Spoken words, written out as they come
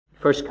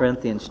1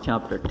 Corinthians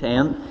chapter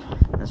 10.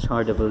 It's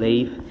hard to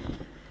believe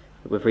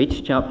that we've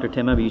reached chapter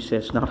 10. Maybe you say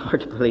it's not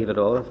hard to believe at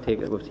all.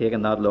 We've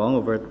taken that long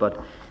over it,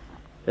 but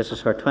this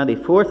is our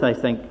 24th, I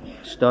think,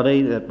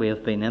 study that we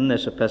have been in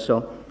this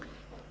epistle.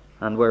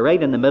 And we're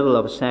right in the middle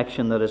of a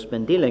section that has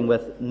been dealing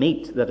with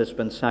meat that has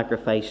been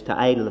sacrificed to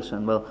idols,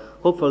 and will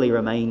hopefully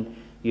remind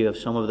you of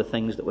some of the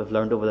things that we've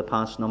learned over the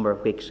past number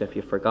of weeks if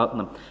you've forgotten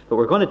them. But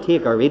we're going to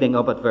take our reading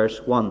up at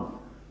verse 1.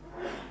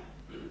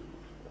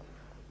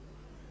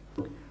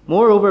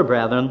 Moreover,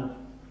 brethren,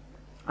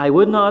 I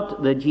would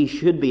not that ye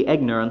should be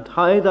ignorant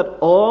how that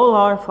all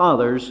our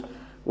fathers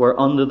were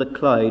under the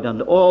cloud,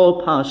 and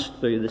all passed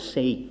through the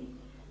sea,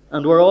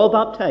 and were all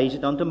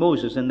baptized unto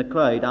Moses in the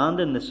cloud and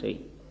in the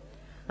sea,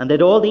 and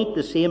did all eat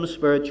the same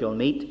spiritual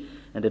meat,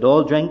 and did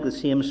all drink the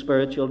same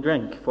spiritual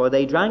drink. For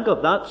they drank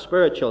of that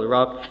spiritual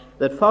rock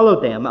that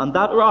followed them, and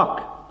that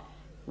rock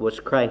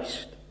was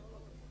Christ.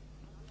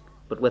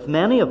 But with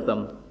many of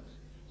them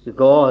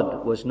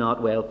God was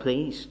not well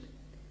pleased,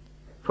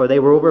 for they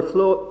were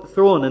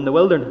overthrown in the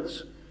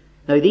wilderness.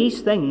 Now these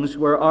things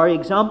were our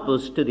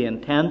examples, to the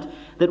intent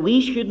that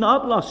we should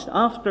not lust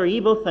after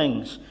evil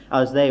things,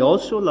 as they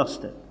also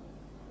lusted.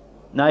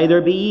 Neither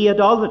be ye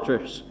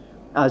idolaters,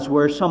 as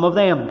were some of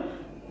them.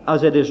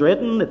 As it is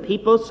written, the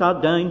people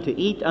sat down to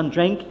eat and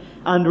drink,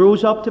 and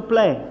rose up to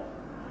play.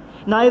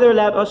 Neither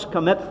let us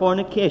commit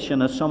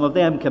fornication, as some of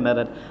them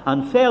committed,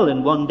 and fell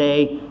in one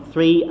day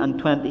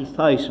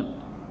 23,000.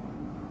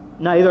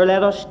 Neither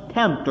let us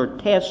tempt or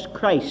test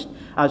Christ,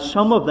 as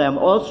some of them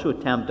also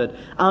tempted,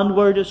 and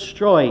were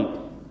destroyed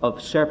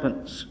of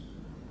serpents.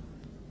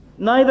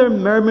 Neither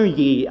murmur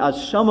ye,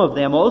 as some of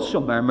them also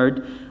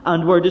murmured,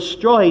 and were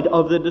destroyed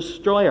of the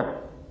destroyer.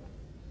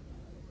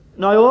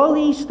 Now all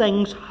these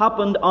things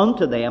happened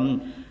unto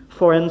them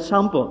for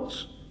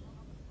ensamples,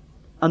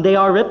 and they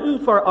are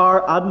written for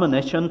our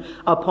admonition,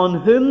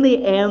 upon whom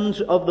the ends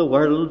of the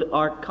world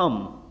are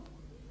come.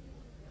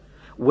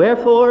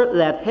 Wherefore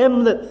let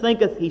him that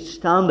thinketh he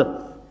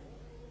standeth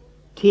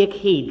take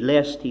heed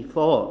lest he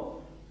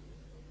fall.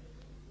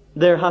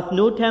 There hath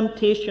no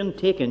temptation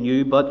taken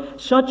you, but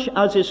such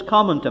as is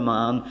common to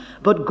man.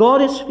 But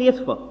God is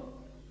faithful,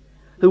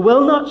 who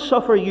will not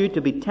suffer you to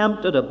be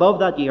tempted above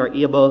that ye are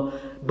able,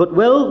 but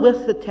will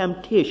with the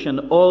temptation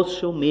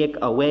also make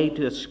a way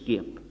to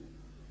escape,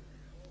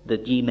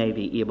 that ye may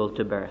be able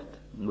to bear it.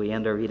 And we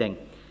end our reading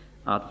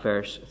at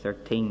verse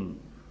 13.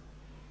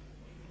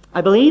 I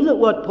believe that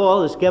what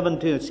Paul has given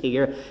to us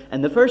here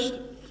in the first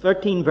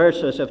 13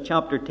 verses of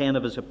chapter 10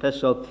 of his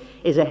epistle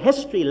is a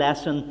history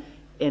lesson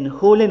in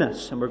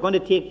holiness. And we're going to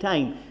take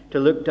time to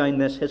look down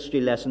this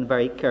history lesson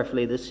very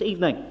carefully this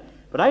evening.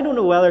 But I don't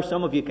know whether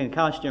some of you can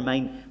cast your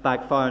mind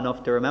back far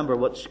enough to remember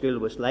what school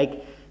was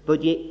like,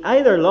 but you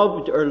either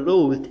loved or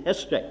loathed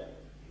history.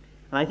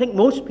 And I think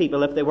most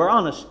people, if they were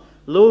honest,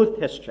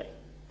 loathed history.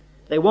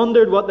 They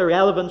wondered what the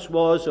relevance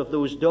was of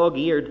those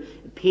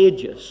dog-eared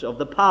pages of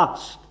the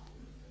past.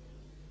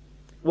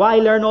 Why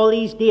learn all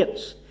these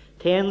dates?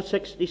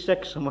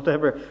 1066 and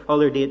whatever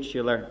other dates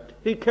you learned.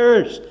 Who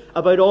cares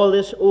about all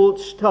this old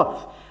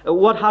stuff?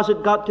 What has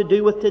it got to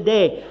do with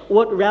today?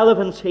 What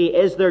relevancy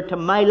is there to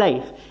my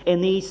life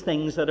in these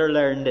things that are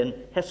learned in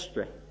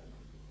history?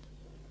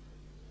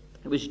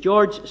 It was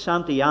George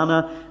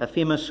Santayana, a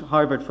famous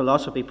Harvard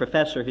philosophy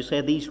professor, who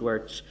said these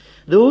words: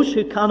 "Those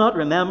who cannot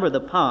remember the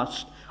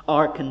past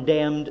are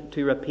condemned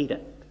to repeat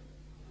it."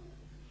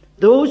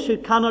 Those who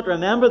cannot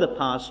remember the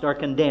past are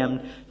condemned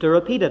to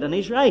repeat it. And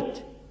he's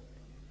right.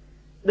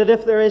 That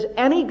if there is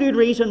any good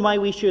reason why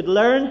we should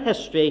learn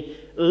history,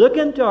 look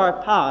into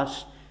our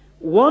past,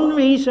 one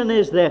reason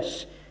is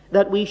this: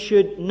 that we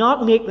should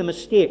not make the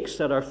mistakes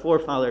that our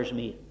forefathers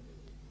made.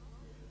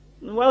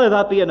 Whether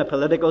that be in a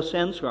political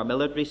sense or a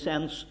military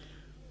sense,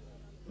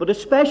 but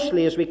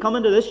especially as we come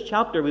into this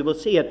chapter, we will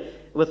see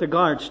it with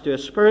regards to a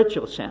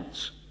spiritual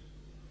sense.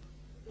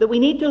 That we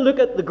need to look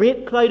at the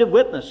great cloud of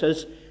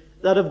witnesses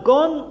that have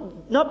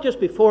gone not just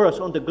before us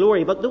unto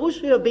glory, but those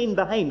who have been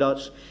behind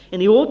us in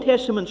the Old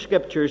Testament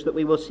scriptures that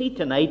we will see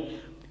tonight,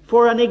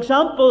 for an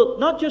example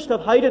not just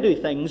of how to do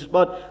things,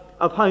 but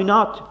of how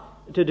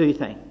not to do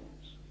things.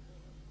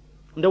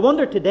 And the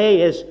wonder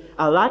today is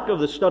a lack of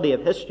the study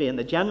of history in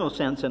the general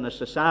sense in a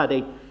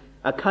society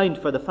account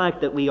for the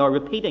fact that we are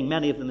repeating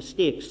many of the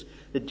mistakes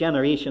that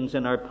generations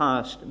in our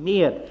past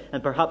made.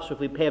 And perhaps if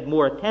we paid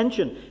more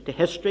attention to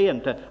history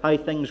and to how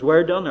things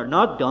were done or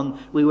not done,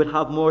 we would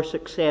have more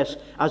success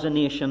as a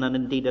nation and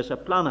indeed as a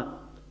planet.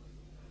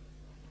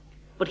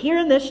 But here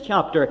in this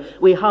chapter,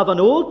 we have an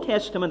Old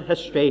Testament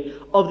history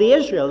of the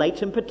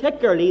Israelites, and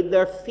particularly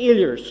their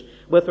failures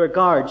with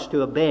regards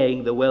to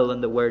obeying the will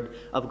and the word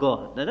of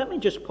God. Now let me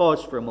just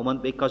pause for a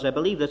moment, because I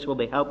believe this will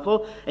be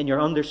helpful in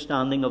your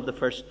understanding of the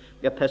first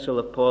epistle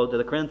of Paul to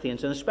the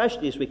Corinthians, and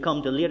especially as we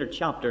come to later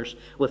chapters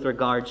with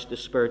regards to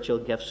spiritual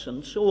gifts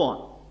and so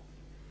on.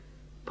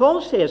 Paul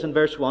says in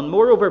verse 1,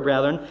 "Moreover,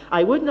 brethren,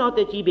 I would not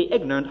that ye be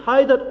ignorant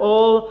how that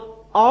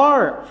all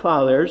our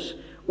fathers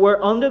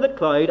were under the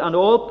cloud, and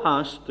all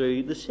passed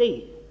through the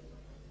sea."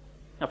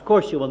 Of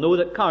course, you will know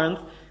that Corinth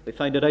We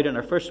found it out in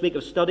our first week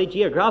of study.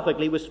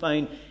 Geographically was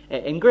found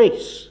in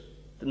Greece,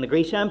 in the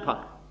Greece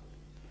Empire.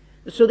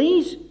 So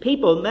these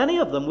people, many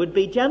of them, would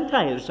be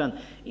Gentiles, and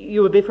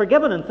you would be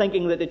forgiven in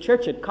thinking that the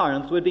church at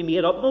Corinth would be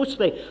made up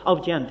mostly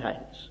of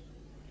Gentiles.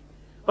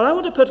 But I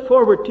want to put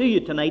forward to you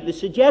tonight the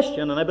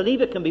suggestion, and I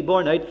believe it can be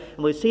borne out, and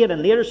we'll see it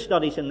in later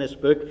studies in this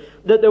book,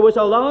 that there was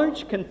a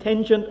large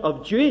contingent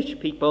of Jewish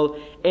people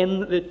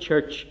in the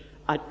church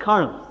at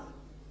Corinth.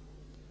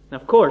 And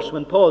of course,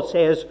 when Paul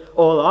says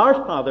all our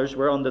fathers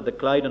were under the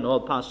cloud and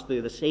all passed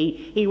through the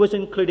sea, he was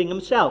including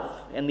himself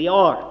in the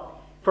 "our."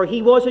 For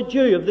he was a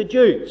Jew of the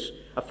Jews,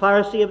 a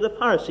Pharisee of the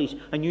Pharisees,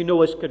 and you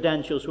know his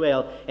credentials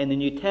well in the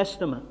New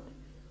Testament.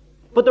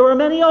 But there were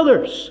many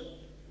others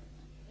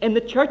in the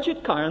church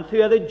at Corinth who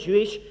had a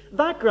Jewish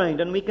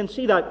background, and we can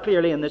see that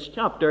clearly in this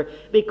chapter,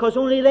 because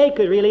only they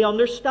could really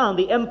understand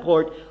the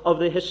import of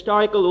the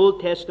historical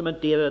Old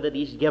Testament data that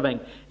he's giving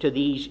to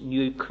these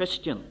new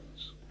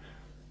Christians.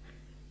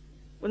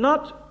 We'll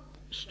not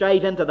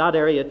strive into that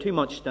area too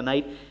much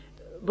tonight,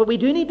 but we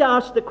do need to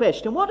ask the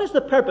question, what is the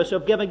purpose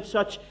of giving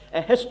such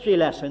a history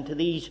lesson to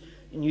these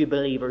new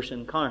believers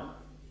in Corinth?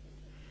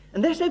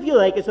 And this, if you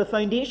like, is the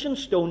foundation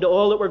stone to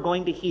all that we're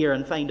going to hear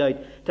and find out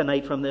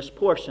tonight from this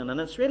portion.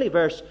 And it's really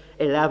verse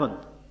 11.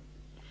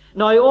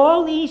 Now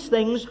all these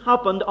things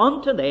happened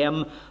unto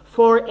them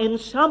for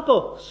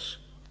ensamples,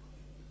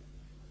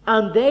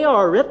 and they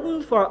are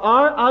written for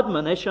our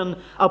admonition,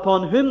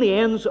 upon whom the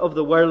ends of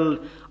the world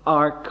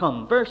are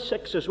come. Verse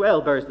 6 as well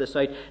bears this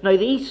out. Now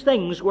these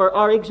things were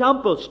our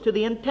examples, to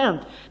the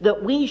intent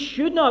that we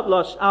should not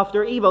lust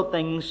after evil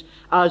things,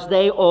 as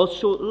they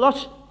also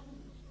lust.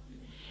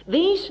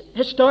 These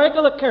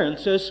historical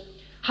occurrences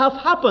have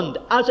happened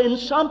as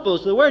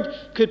ensamples. The word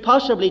could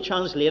possibly be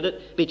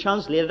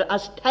translated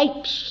as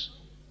types,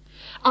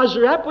 as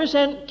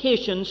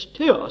representations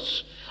to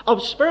us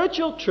of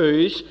spiritual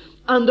truths,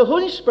 and the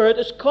Holy Spirit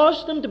has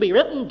caused them to be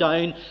written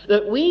down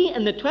that we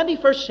in the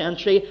 21st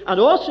century, and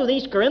also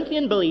these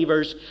Corinthian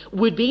believers,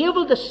 would be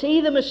able to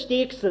see the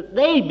mistakes that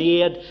they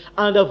made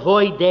and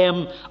avoid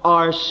them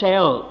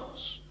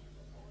ourselves.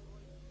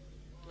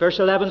 Verse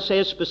 11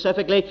 says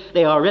specifically,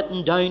 they are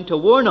written down to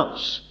warn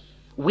us.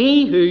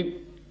 We who,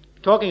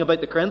 talking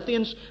about the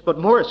Corinthians, but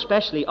more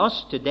especially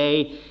us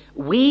today,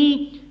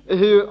 we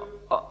who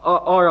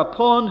are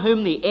upon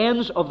whom the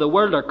ends of the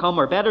world are come,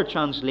 or better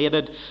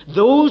translated,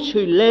 those who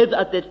live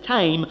at the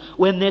time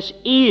when this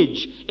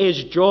age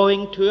is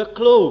drawing to a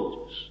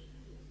close.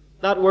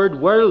 That word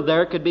world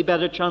there could be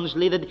better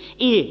translated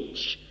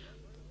age.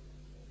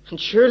 And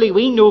surely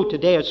we know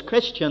today as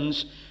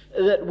Christians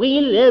that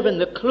we live in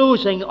the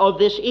closing of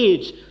this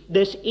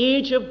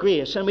age of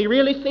grace. And we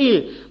really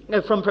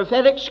feel from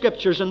prophetic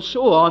scriptures and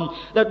so on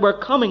that we're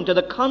coming to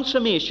the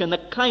consummation, the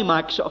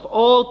climax of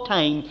all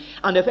time.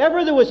 And if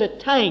ever there was a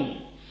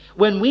time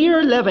when we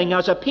are living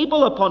as a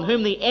people upon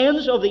whom the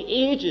ends of the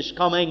age is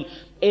coming,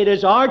 it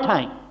is our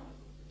time.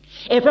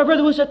 If ever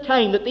there was a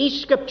time that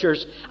these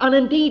scriptures, and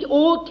indeed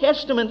Old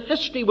Testament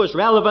history, was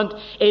relevant,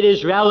 it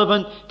is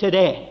relevant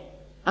today.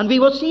 And we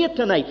will see it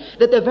tonight,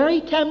 that the very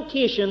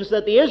temptations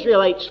that the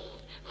Israelites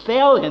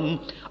fell in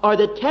are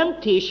the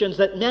temptations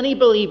that many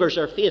believers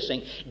are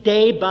facing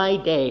day by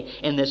day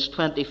in this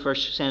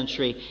 21st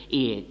century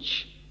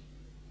age.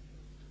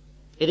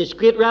 It is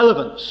great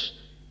relevance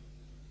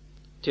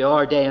to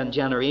our day and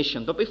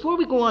generation. But before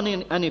we go on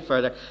any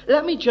further,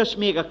 let me just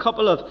make a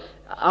couple of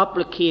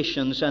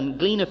applications and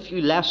glean a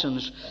few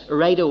lessons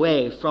right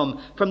away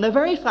from the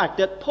very fact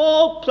that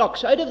Paul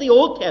plucks out of the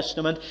Old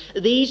Testament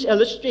these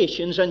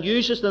illustrations and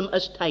uses them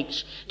as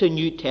types to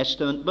New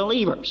Testament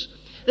believers.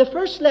 The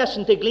first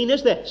lesson to glean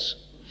is this: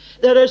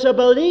 that as a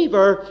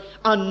believer,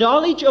 a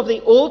knowledge of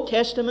the Old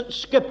Testament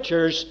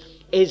scriptures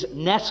is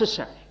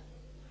necessary.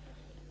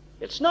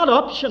 It's not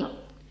optional.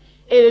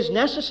 It is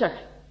necessary.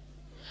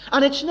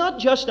 And it's not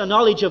just a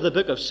knowledge of the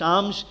book of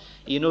Psalms.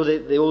 You know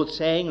the old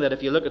saying that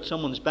if you look at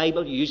someone's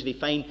Bible, you usually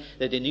find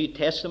that the New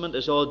Testament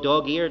is all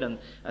dog-eared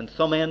and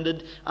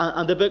thumb-ended,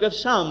 and the book of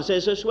Psalms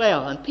is as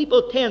well. And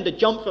people tend to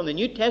jump from the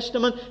New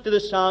Testament to the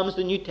Psalms,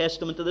 the New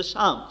Testament to the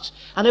Psalms.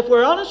 And if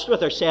we're honest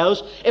with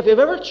ourselves, if we've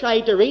ever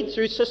tried to read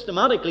through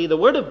systematically the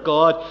Word of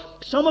God,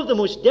 some of the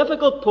most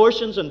difficult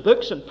portions and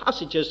books and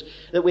passages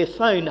that we've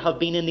found have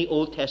been in the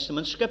Old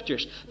Testament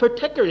Scriptures,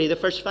 particularly the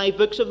first 5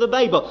 books of the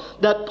Bible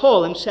that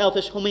Paul himself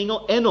is homing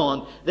in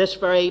on this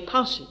very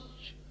passage.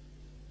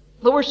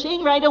 But we're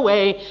seeing right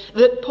away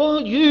that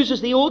Paul uses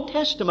the Old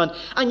Testament.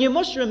 And you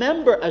must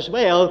remember as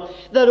well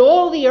that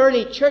all the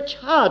early church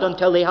had,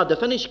 until they had the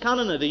finished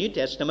canon of the New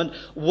Testament,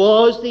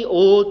 was the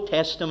Old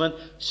Testament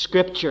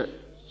Scriptures.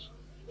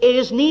 It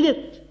is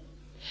needed.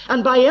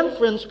 And by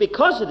inference,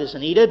 because it is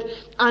needed,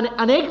 and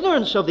an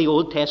ignorance of the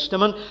Old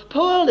Testament,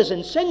 Paul is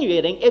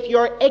insinuating if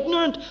you're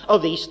ignorant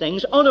of these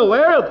things,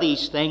 unaware of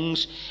these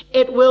things,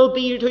 it will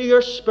be to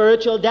your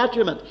spiritual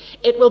detriment.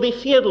 It will be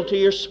fatal to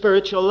your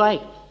spiritual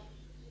life.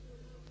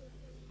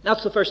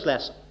 That's the first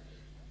lesson.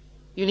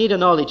 You need a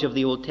knowledge of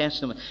the Old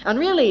Testament. And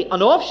really,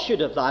 an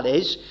offshoot of that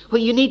is,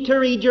 well, you need to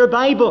read your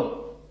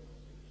Bible.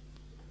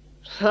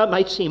 That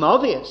might seem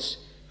obvious.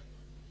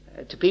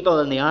 to people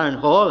in the Iron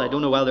Hall. I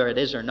don't know whether it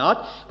is or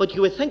not, but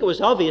you would think it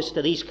was obvious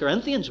to these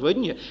Corinthians,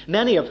 wouldn't you?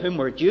 Many of whom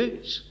were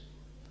Jews.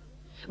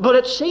 But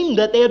it seemed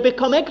that they had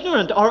become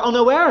ignorant or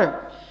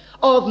unaware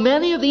of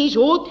many of these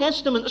Old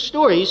Testament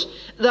stories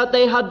that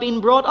they had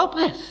been brought up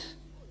with.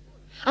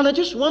 And I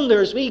just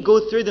wonder, as we go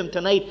through them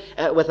tonight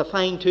with a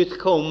fine-tooth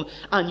comb,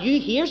 and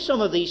you hear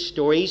some of these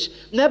stories,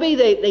 maybe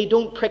they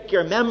don't prick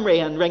your memory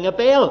and ring a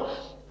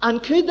bell.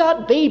 And could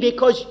that be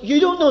because you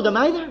don't know them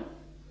either?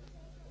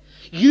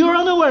 You're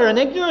unaware and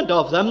ignorant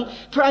of them,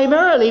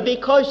 primarily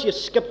because you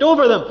skipped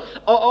over them,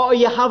 or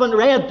you haven't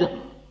read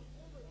them.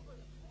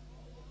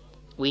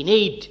 We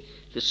need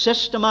to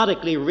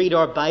systematically read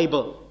our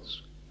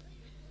Bibles.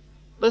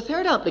 The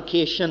third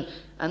application,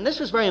 and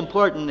this is very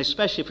important,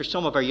 especially for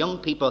some of our young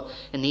people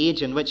in the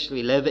age in which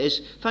we live,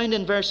 is found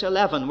in verse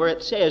 11, where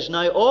it says,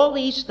 "Now all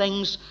these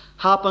things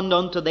happened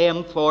unto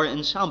them for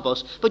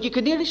ensamples." But you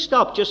could nearly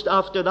stop just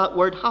after that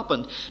word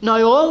 "happened."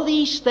 Now all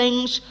these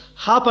things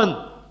happened.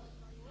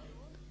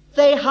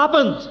 They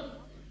happened.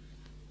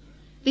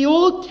 The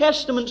Old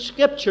Testament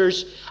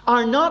scriptures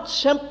are not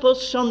simple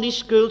Sunday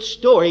school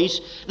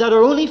stories that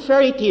are only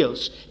fairy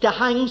tales to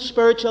hang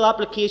spiritual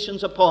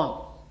applications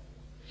upon.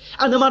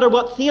 And no matter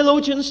what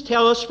theologians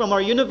tell us from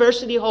our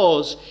university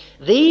halls,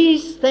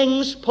 these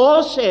things,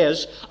 Paul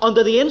says,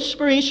 under the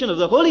inspiration of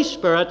the Holy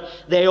Spirit,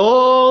 they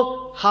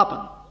all happen.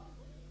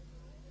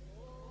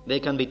 They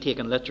can be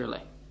taken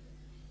literally.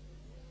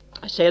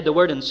 I said the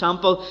word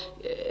ensample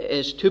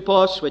is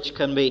tupos, which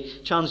can be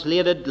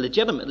translated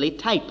legitimately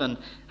type. And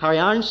Harry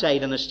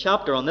Ironside, in his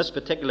chapter on this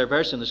particular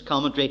verse in his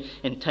commentary,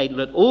 entitled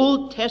it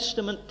Old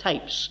Testament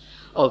Types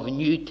of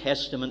New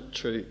Testament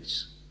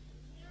Truths.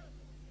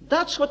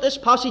 That's what this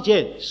passage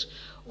is.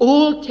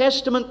 Old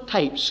Testament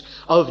types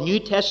of New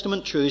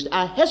Testament truths.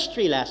 A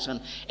history lesson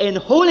in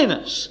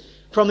holiness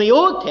from the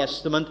Old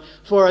Testament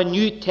for a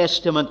New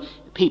Testament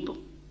people.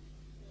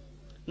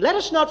 Let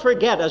us not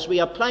forget, as we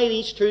apply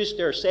these truths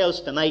to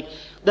ourselves tonight,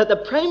 that the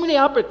primary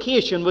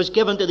application was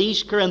given to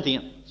these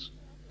Corinthians.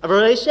 I've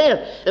already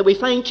said that we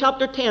find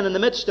chapter 10 in the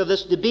midst of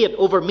this debate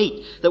over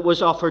meat that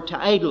was offered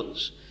to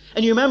idols.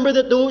 And you remember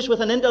that those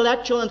with an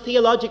intellectual and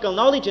theological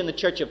knowledge in the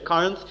church of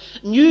Corinth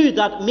knew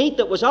that meat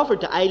that was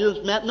offered to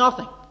idols meant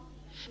nothing.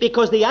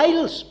 Because the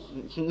idols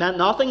meant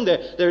nothing.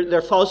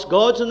 They're false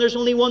gods, and there's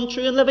only one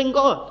true and living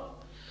God.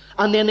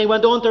 And then they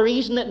went on to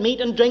reason that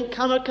meat and drink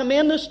cannot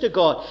commend us to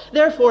God.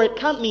 Therefore, it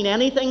can't mean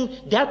anything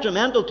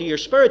detrimental to your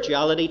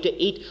spirituality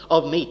to eat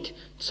of meat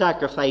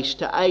sacrificed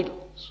to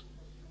idols.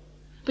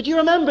 But you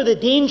remember the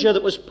danger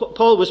that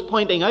Paul was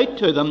pointing out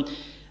to them,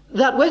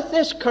 that with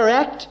this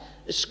correct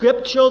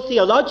scriptural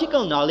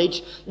theological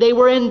knowledge, they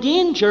were in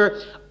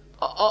danger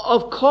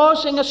of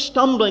causing a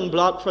stumbling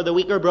block for the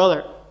weaker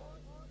brother.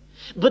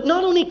 But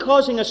not only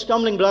causing a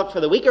stumbling block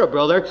for the weaker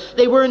brother,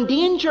 they were in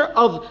danger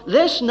of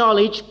this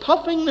knowledge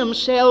puffing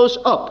themselves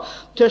up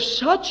to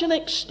such an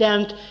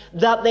extent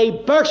that they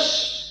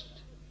burst.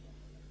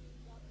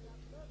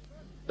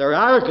 Their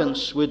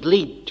arrogance would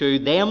lead to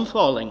them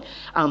falling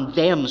and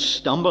them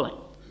stumbling.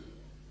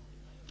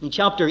 In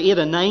chapter 8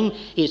 and 9,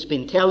 he's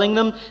been telling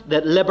them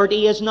that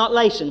liberty is not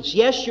license.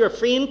 Yes, you're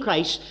free in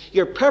Christ.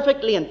 You're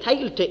perfectly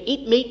entitled to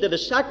eat meat that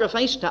is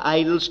sacrificed to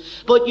idols.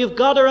 But you've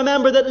got to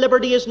remember that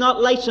liberty is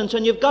not license,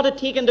 and you've got to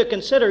take into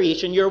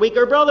consideration your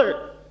weaker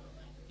brother.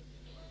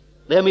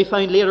 Then we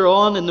find later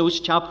on in those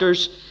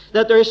chapters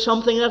that there is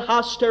something that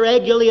has to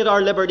regulate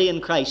our liberty in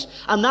Christ.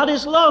 And that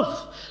is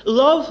love.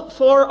 Love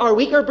for our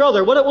weaker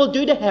brother, what it will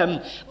do to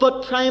him,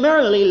 but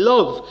primarily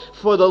love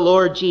for the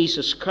Lord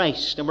Jesus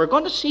Christ. And we're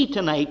going to see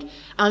tonight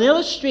an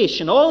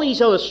illustration, all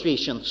these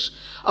illustrations,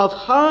 of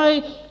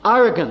how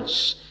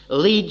arrogance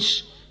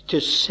leads to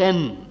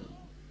sin.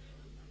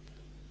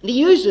 And he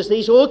uses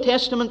these Old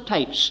Testament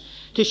types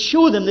to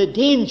show them the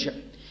danger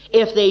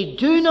if they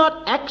do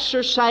not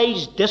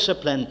exercise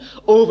discipline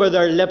over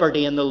their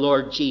liberty in the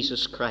Lord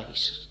Jesus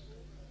Christ.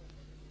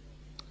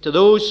 To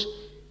those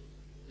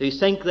who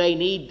think they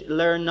need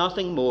learn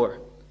nothing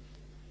more,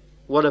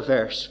 what a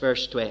verse,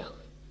 verse 12.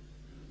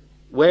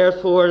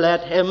 Wherefore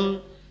let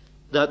him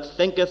that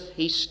thinketh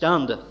he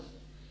standeth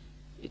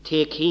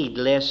take heed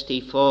lest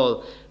he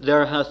fall.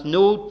 There hath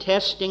no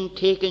testing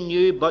taken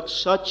you but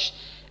such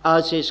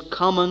as is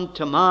common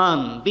to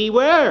man.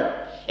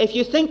 Beware! If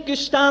you think you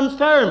stand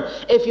firm,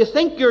 if you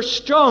think you're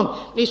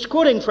strong. He's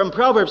quoting from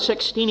Proverbs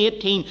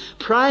 16:18.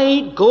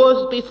 Pride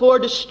goeth before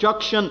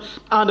destruction,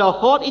 and a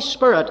haughty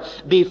spirit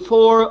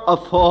before a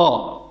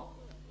fall.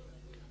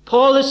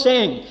 Paul is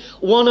saying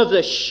one of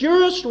the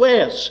surest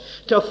ways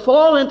to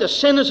fall into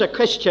sin as a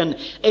Christian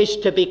is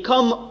to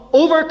become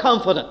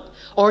overconfident,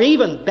 or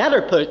even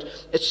better put,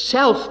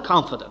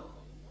 self-confident.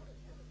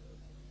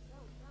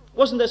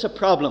 Wasn't this a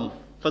problem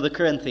for the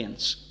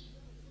Corinthians?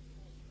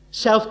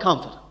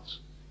 Self-confidence.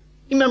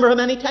 You remember how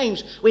many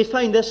times we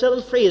find this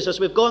little phrase as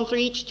we've gone through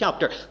each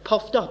chapter.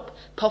 Puffed up,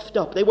 puffed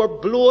up. They were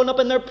blown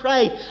up in their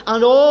pride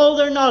and all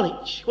their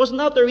knowledge. Wasn't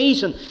that the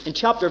reason in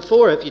chapter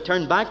 4, if you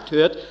turn back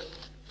to it,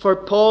 for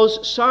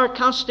Paul's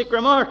sarcastic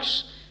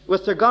remarks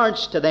with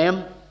regards to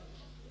them?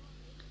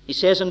 He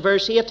says in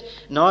verse 8,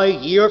 "Now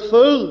ye are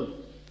full,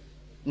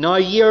 now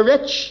ye are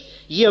rich,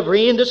 ye have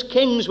reigned as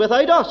kings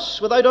without us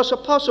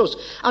apostles.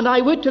 And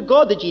I would to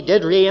God that ye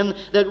did reign,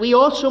 that we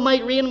also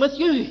might reign with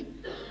you.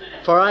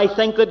 For I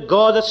think that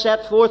God hath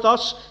set forth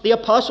us, the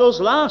apostles,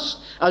 last,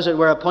 as it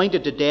were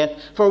appointed to death.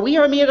 For we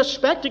are made a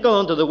spectacle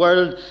unto the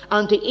world,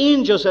 and to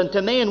angels, and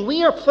to men.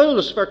 We are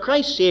fools for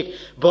Christ's sake,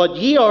 but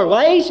ye are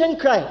wise in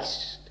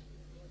Christ."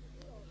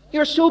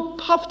 You're so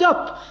puffed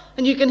up,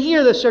 and you can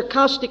hear the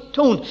sarcastic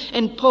tone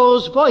in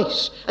Paul's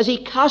voice as he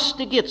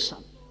castigates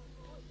them.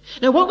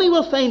 Now, what we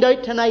will find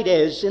out tonight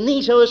is, in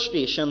these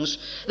illustrations,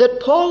 that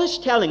Paul is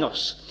telling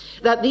us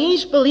that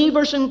these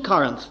believers in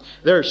Corinth,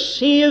 they're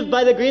saved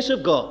by the grace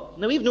of God.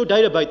 Now, we've no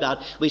doubt about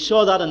that. We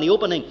saw that in the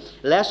opening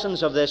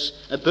lessons of this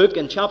book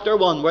in chapter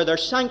 1, where they're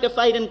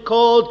sanctified and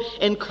called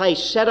in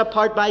Christ, set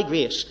apart by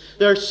grace.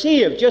 They're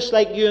saved just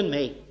like you and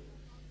me.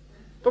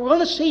 But we're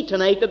going to see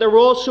tonight that they were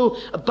also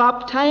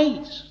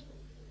baptized.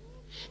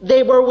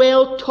 They were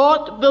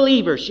well-taught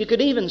believers. You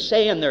could even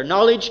say in their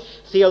knowledge,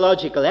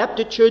 theological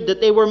aptitude, that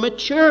they were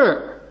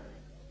mature.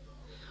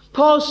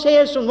 Paul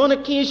says on one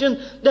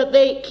occasion that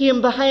they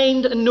came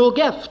behind no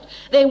gift.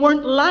 They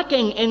weren't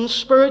lacking in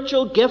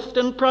spiritual gift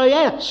and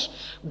prowess.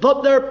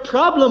 But their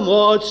problem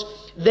was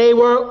they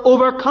were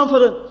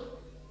overconfident.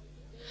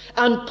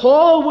 And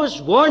Paul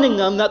was warning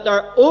them that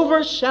their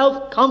over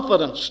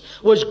self-confidence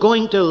was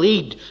going to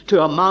lead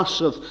to a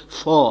massive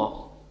fall.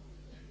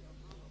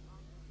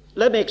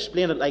 Let me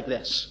explain it like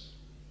this,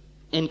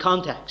 in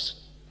context.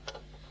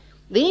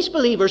 These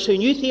believers who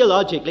knew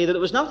theologically that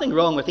there was nothing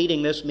wrong with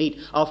eating this meat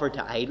offered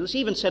to idols,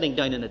 even sitting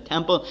down in a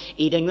temple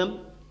eating them,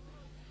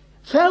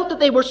 felt that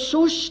they were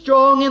so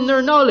strong in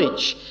their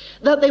knowledge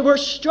that they were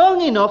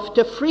strong enough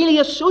to freely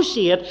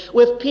associate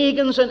with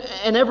pagans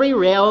in every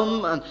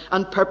realm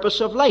and purpose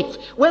of life,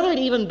 whether it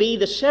even be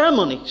the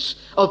ceremonies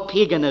of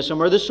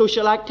paganism or the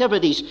social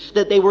activities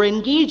that they were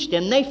engaged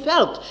in. They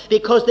felt,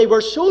 because they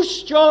were so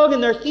strong in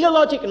their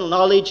theological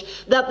knowledge,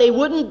 that they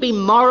wouldn't be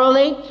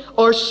morally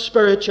or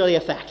spiritually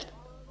affected.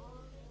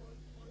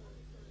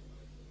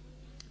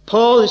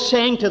 Paul is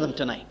saying to them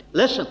tonight,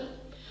 listen,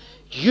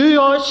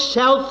 you are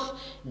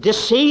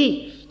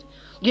self-deceived.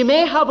 You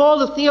may have all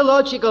the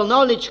theological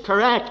knowledge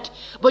correct,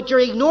 but you're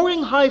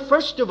ignoring how,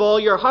 first of all,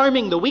 you're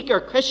harming the weaker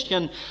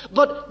Christian.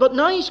 But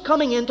now he's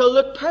coming in to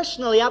look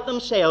personally at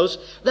themselves,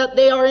 that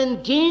they are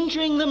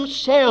endangering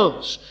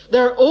themselves,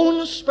 their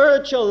own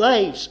spiritual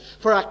lives,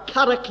 for a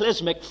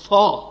cataclysmic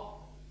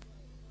fall.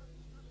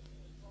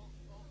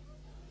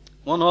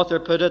 One author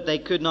put it, they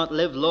could not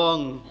live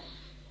long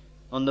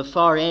on the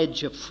far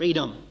edge of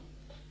freedom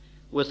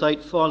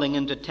without falling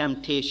into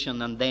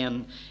temptation and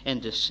then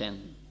into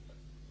sin.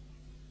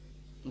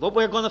 What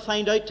we're going to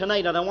find out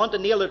tonight, and I want to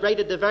nail it right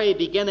at the very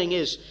beginning,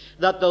 is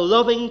that the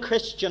loving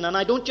Christian, and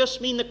I don't just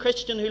mean the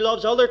Christian who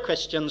loves other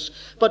Christians,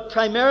 but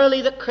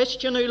primarily the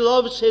Christian who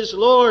loves his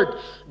Lord,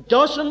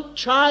 doesn't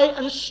try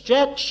and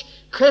stretch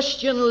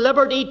Christian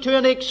liberty to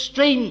an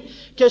extreme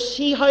to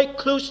see how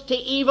close to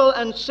evil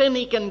and sin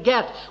he can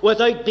get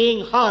without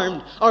being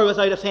harmed or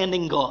without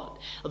offending God.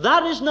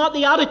 That is not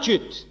the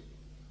attitude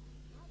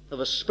of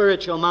a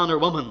spiritual man or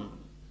woman.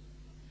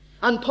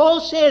 And Paul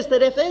says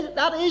that if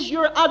that is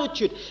your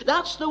attitude,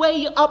 that's the way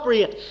you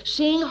operate,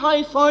 seeing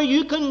how far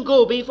you can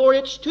go before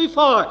it's too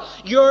far,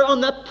 you're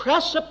on the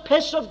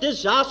precipice of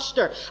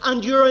disaster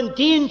and you're in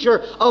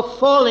danger of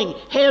falling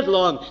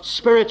headlong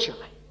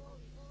spiritually.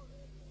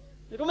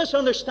 Don't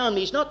misunderstand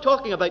me. He's not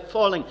talking about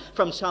falling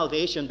from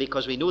salvation,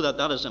 because we know that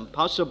that is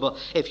impossible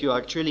if you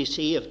are truly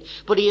saved.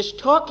 But he is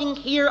talking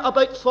here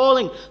about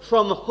falling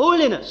from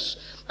holiness.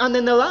 And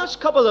in the last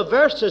couple of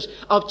verses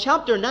of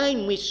chapter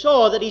 9, we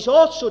saw that he's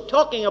also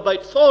talking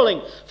about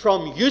falling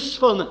from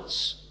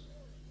usefulness.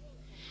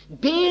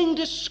 Being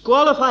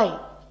disqualified.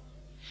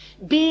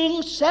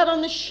 Being set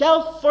on the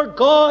shelf for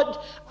God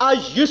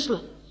as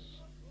useless.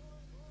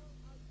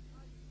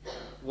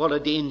 What a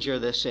danger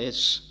this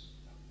is.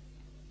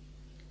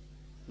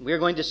 We're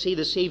going to see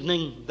this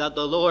evening that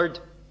the Lord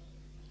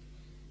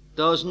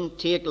doesn't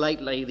take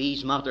lightly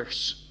these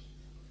matters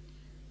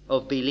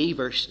of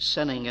believers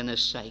sinning in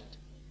his sight.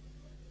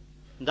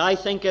 And I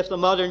think if the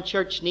modern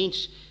church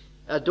needs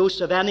a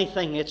dose of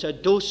anything, it's a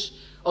dose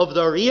of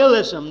the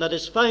realism that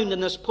is found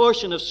in this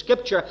portion of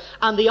Scripture,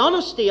 and the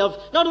honesty of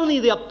not only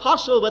the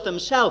apostle with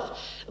himself,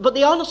 but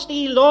the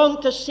honesty he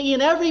longed to see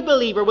in every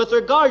believer with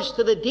regards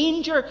to the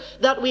danger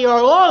that we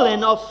are all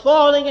in of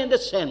falling into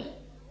sin.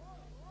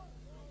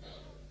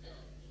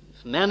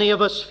 If many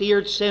of us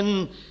feared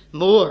sin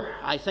more,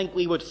 I think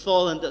we would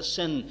fall into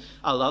sin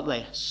a lot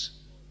less.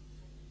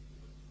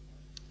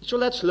 So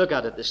let's look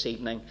at it this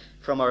evening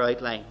from our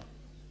outline.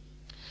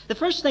 The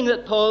first thing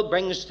that Paul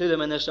brings to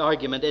them in this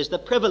argument is the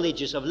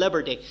privileges of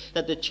liberty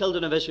that the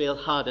children of Israel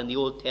had in the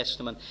Old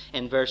Testament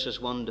in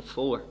verses 1 to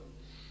 4.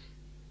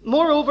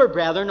 Moreover,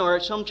 brethren, or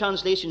some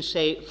translations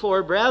say,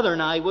 for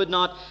brethren, I would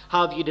not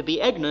have you to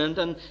be ignorant,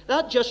 and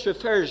that just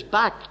refers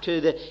back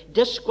to the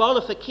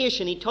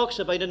disqualification he talks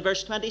about in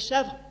verse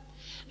 27.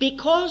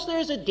 because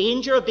there's a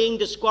danger of being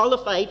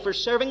disqualified for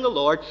serving the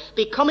Lord,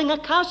 becoming a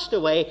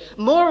castaway.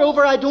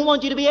 Moreover, I don't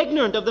want you to be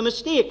ignorant of the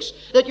mistakes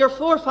that your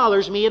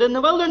forefathers made in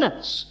the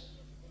wilderness.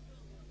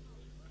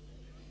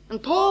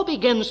 And Paul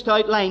begins to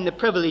outline the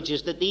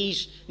privileges that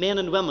these men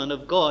and women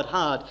of God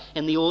had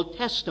in the Old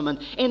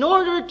Testament in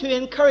order to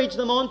encourage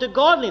them on to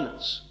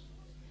godliness.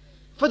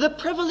 For the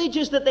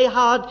privileges that they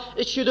had,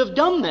 it should have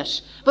done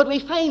this. But we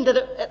find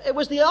that it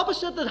was the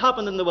opposite that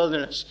happened in the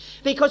wilderness.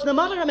 Because no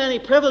matter how many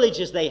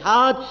privileges they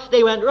had,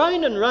 they went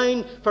round and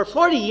round for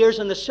 40 years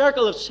in the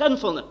circle of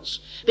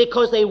sinfulness.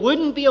 Because they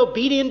wouldn't be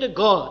obedient to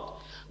God.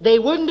 They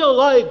wouldn't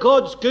allow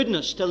God's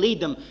goodness to lead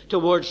them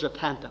towards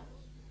repentance.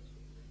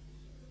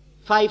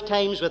 5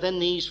 times within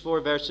these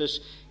 4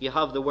 verses, you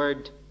have the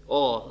word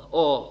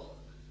all.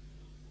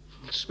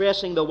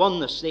 Expressing the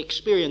oneness, the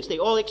experience. They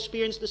all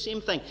experienced the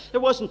same thing.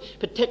 There wasn't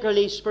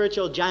particularly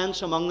spiritual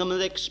giants among them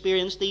that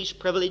experienced these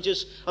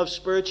privileges of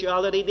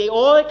spirituality. They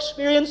all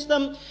experienced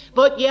them,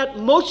 but yet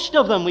most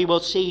of them, we will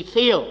see,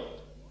 failed.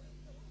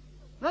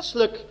 Let's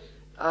look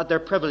at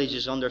their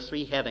privileges under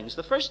 3 headings.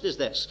 The first is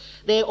this: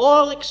 they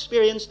all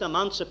experienced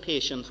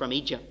emancipation from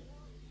Egypt.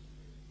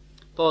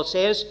 Paul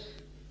says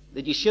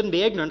that you shouldn't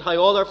be ignorant how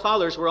all our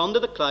fathers were under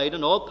the cloud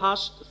and all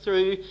passed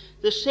through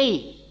the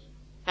sea.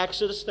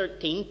 Exodus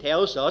 13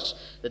 tells us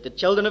that the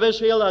children of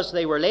Israel, as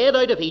they were led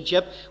out of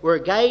Egypt, were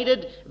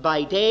guided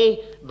by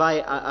day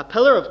by a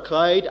pillar of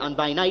cloud and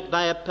by night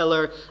by a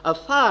pillar of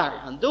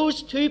fire. And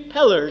those 2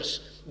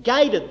 pillars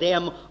guided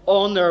them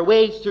on their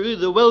way through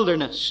the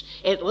wilderness.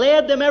 It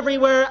led them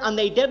everywhere, and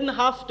they didn't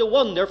have to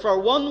wonder for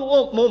one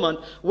moment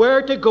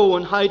where to go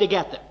and how to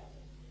get there.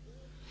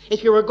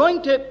 If you were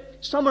going to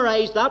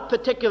summarize that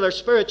particular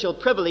spiritual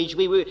privilege,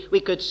 we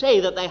could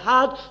say that they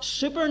had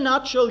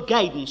supernatural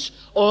guidance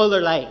all their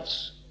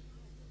lives.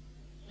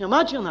 Now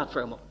imagine that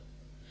for a moment.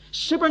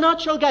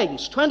 Supernatural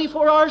guidance,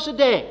 24 hours a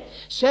day,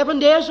 7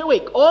 days a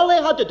week. All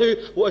they had to do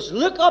was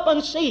look up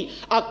and see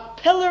a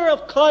pillar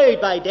of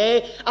cloud by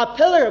day, a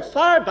pillar of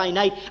fire by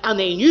night, and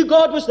they knew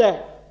God was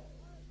there.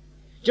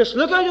 Just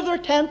look out of their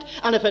tent,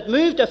 and if it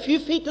moved a few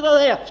feet to the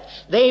left,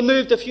 they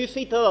moved a few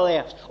feet to the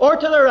left, or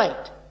to the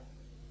right.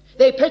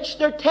 They pitched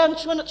their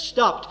tents when it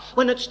stopped.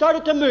 When it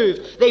started to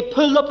move, they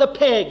pulled up the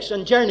pegs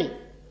and journeyed.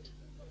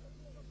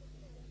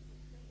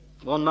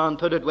 One man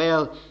put it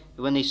well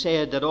when he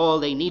said that all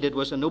they needed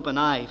was an open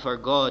eye for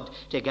God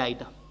to guide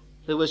them.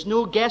 There was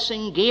no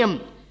guessing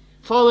game.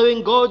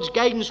 Following God's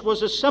guidance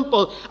was as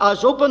simple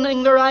as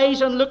opening their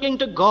eyes and looking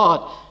to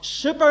God.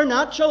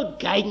 Supernatural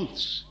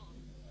guidance.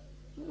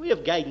 We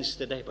have guidance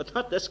today, but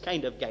not this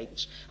kind of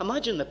guidance.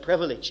 Imagine the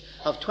privilege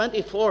of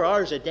 24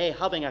 hours a day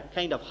having a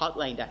kind of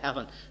hotline to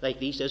heaven like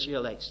these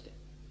Israelites did.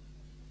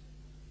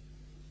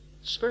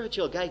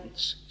 Spiritual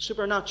guidance,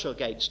 supernatural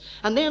guidance.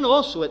 And then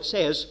also it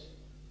says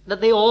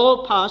that they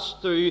all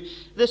passed through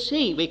the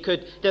sea. We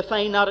could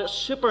define that as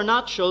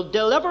supernatural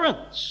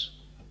deliverance.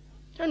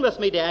 Turn with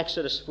me to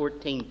Exodus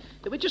 14.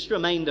 That we just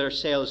remind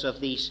ourselves of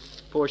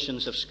these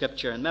portions of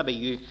Scripture, and maybe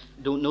you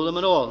don't know them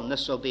at all, and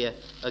this will be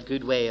a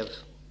good way of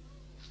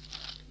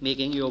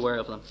making you aware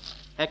of them.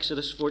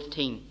 Exodus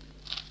 14,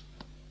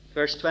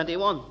 verse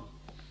 21.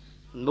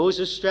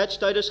 Moses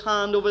stretched out his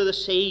hand over the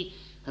sea,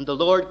 and the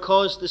Lord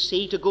caused the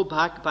sea to go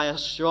back by a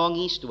strong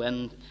east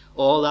wind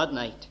all that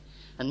night,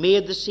 and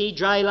made the sea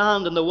dry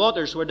land, and the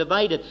waters were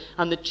divided.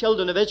 And the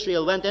children of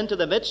Israel went into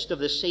the midst of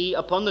the sea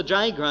upon the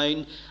dry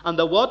ground, and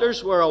the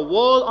waters were a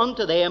wall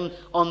unto them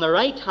on the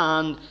right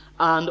hand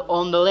and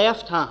on the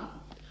left hand.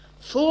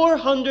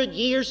 400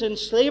 years in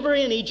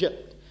slavery in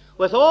Egypt,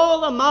 with all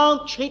the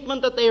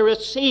maltreatment that they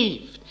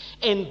received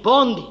in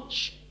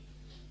bondage.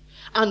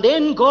 And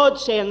then God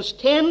sends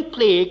 10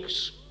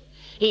 plagues.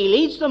 He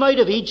leads them out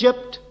of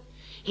Egypt.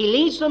 He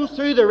leads them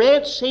through the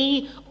Red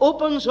Sea,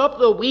 opens up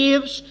the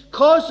waves,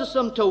 causes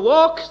them to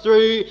walk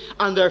through,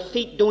 and their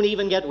feet don't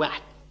even get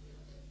wet.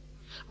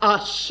 A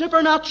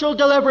supernatural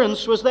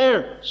deliverance was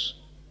theirs.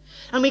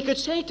 And we could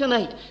say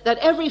tonight that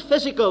every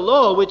physical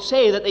law would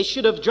say that they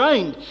should have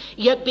drowned.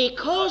 Yet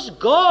because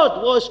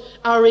God was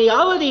a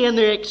reality in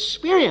their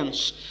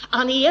experience,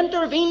 and He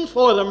intervened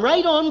for them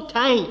right on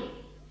time,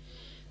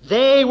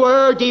 they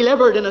were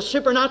delivered in a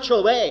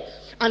supernatural way.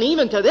 And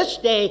even to this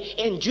day,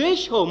 in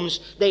Jewish homes,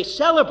 they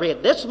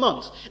celebrate this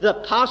month the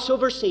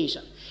Passover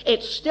season.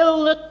 It's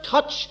still the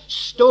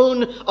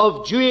touchstone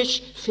of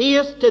Jewish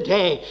faith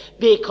today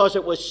because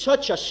it was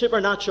such a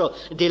supernatural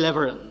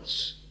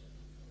deliverance.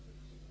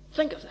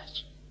 Think of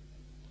this.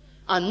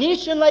 A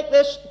nation like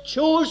this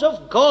chose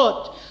of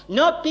God,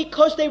 not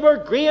because they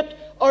were great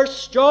or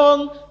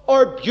strong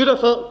or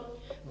beautiful,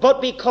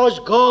 but because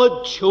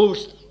God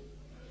chose them.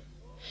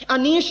 A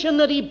nation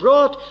that He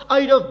brought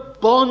out of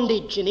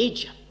bondage in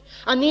Egypt.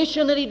 A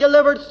nation that He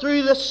delivered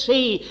through the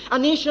sea. A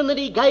nation that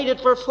He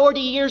guided for 40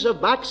 years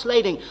of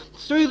backsliding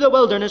through the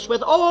wilderness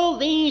with all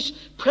these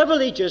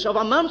privileges of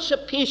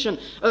emancipation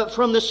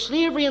from the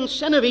slavery and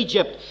sin of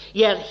Egypt.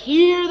 Yet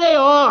here they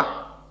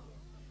are,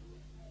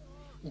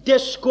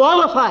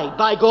 disqualified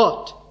by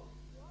God.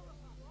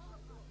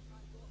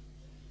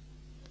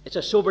 It's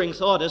a sobering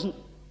thought, isn't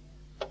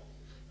it?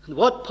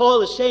 What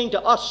Paul is saying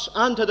to us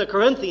and to the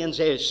Corinthians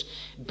is,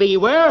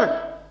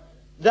 beware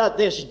that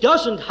this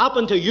doesn't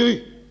happen to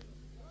you.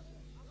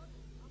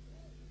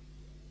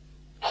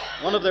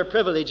 One of their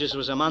privileges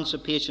was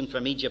emancipation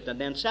from Egypt, and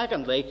then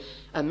secondly,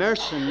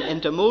 immersion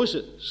into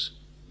Moses.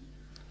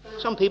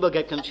 Some people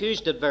get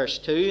confused at verse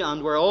 2,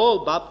 and were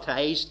all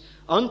baptized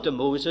unto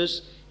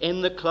Moses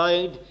in the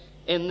cloud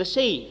in the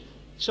sea.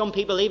 Some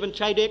people even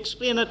try to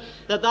explain it,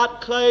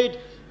 that cloud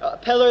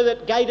pillar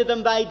that guided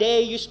them by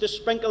day used to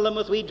sprinkle them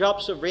with wee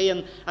drops of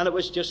rain, and it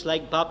was just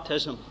like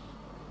baptism.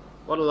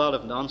 What a lot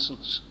of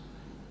nonsense.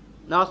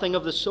 Nothing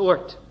of the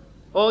sort.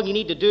 All you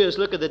need to do is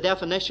look at the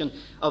definition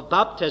of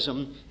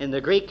baptism in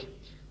the Greek.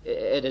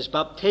 It is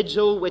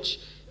baptizo, which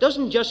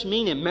doesn't just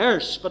mean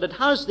immerse, but it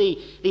has the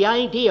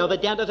idea of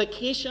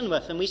identification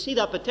with. And we see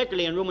that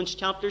particularly in Romans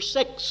chapter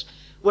 6,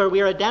 where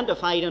we are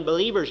identified in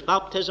believers'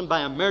 baptism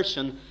by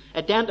immersion,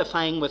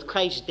 identifying with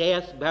Christ's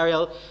death,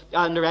 burial,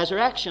 and the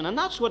resurrection. And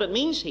that's what it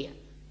means here.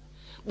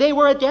 They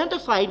were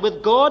identified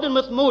with God and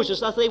with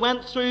Moses as they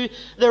went through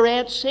the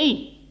Red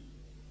Sea.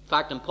 In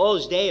fact, in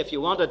Paul's day, if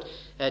you wanted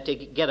to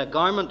get a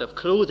garment of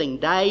clothing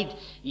dyed,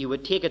 you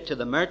would take it to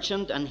the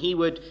merchant, and he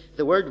would,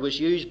 the word was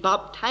used,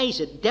 baptize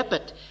it, dip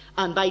it.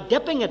 And by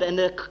dipping it in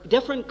a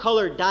different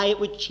coloured dye, it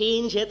would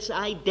change its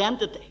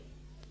identity.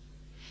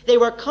 They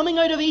were coming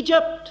out of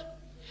Egypt,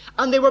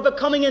 and they were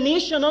becoming a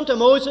nation unto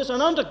Moses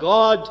and unto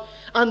God,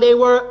 and they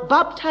were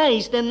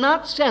baptized in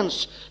that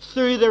sense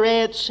through the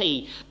Red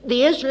Sea.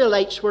 The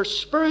Israelites were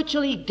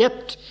spiritually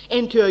dipped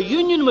into a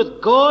union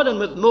with God and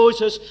with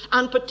Moses,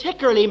 and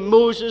particularly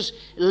Moses'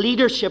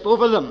 leadership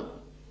over them.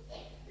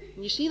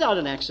 And you see that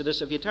in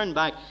Exodus. If you turn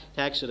back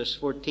to Exodus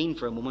 14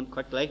 for a moment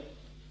quickly,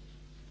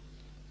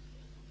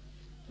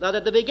 that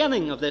at the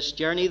beginning of this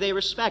journey they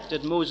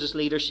respected Moses'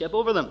 leadership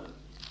over them.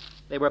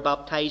 They were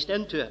baptized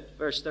into it.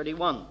 Verse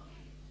 31,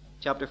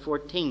 chapter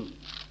 14.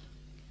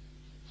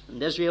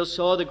 And Israel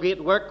saw the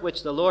great work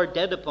which the Lord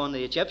did upon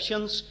the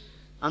Egyptians,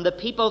 and the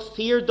people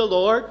feared the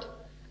Lord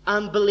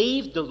and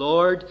believed the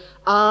Lord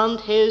and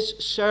his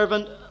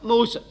servant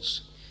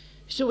Moses.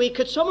 So we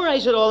could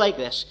summarize it all like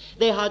this.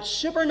 They had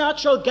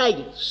supernatural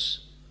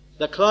guidance,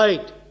 the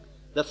cloud,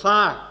 the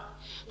fire.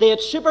 They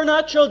had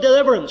supernatural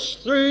deliverance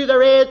through the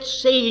Red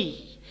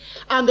Sea.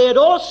 And they had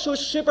also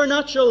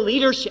supernatural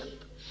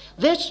leadership.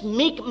 This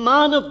meek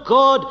man of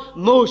God,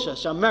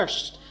 Moses,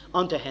 immersed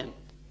unto him.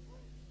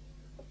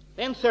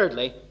 Then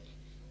thirdly,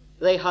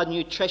 they had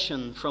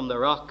nutrition from the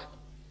rock.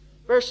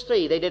 Verse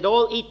 3, they did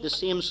all eat the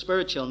same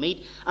spiritual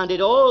meat, and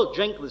did all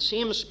drink the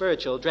same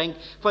spiritual drink,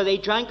 for they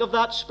drank of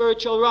that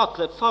spiritual rock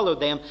that followed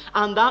them,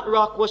 and that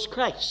rock was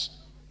Christ.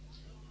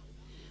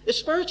 The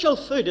spiritual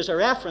food is a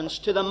reference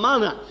to the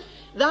manna,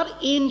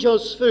 that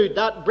angel's food,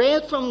 that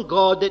bread from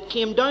God that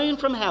came down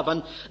from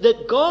heaven,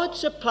 that God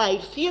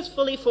supplied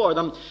faithfully for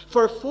them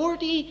for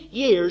 40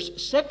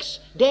 years, 6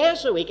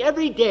 days a week,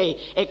 every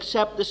day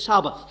except the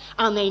Sabbath.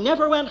 And they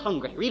never went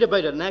hungry. Read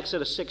about it in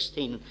Exodus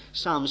 16,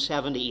 Psalm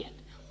 78.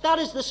 That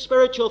is the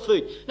spiritual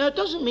food. Now, it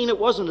doesn't mean it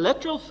wasn't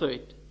literal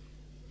food.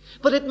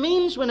 But it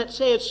means, when it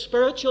says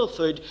spiritual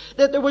food,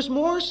 that there was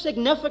more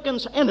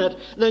significance in it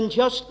than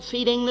just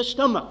feeding the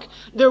stomach.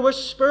 There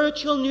was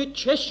spiritual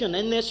nutrition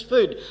in this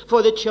food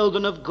for the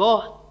children of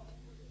God.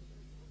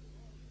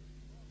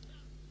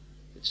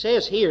 It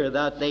says here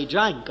that they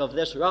drank of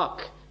this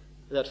rock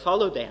that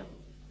followed them.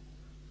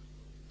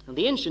 And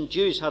the ancient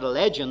Jews had a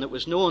legend that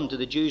was known to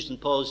the Jews in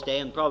Paul's day,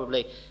 and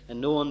probably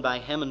known by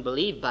him and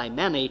believed by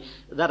many,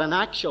 that an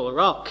actual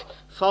rock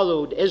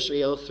followed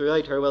Israel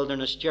throughout her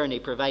wilderness journey,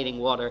 providing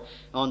water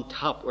on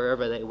top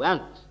wherever they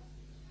went.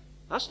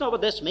 That's not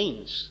what this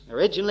means.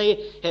 Originally,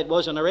 it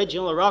was an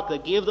original rock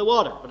that gave the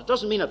water, but it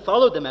doesn't mean it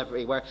followed them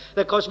everywhere,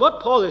 because what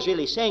Paul is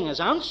really saying is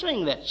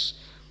answering this.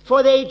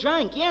 For they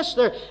drank, yes,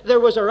 there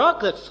was a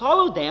rock that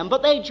followed them,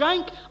 but they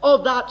drank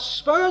of that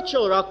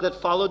spiritual rock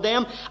that followed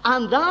them,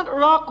 and that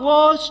rock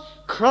was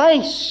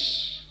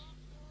Christ.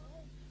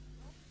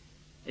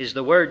 Is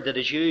the word that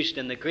is used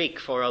in the Greek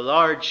for a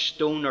large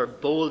stone or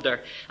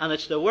boulder, and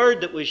it's the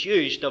word that was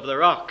used of the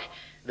rock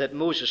that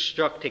Moses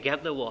struck to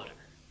get the water.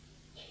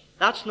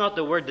 That's not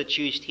the word that's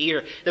used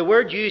here. The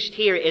word used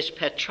here is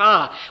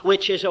Petra,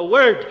 which is a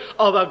word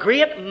of a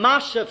great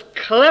massive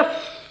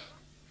cliff,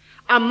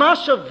 a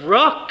massive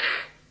rock,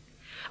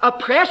 a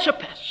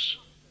precipice.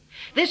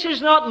 This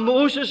is not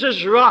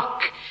Moses'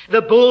 rock,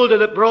 the boulder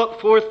that brought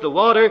forth the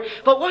water.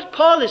 But what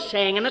Paul is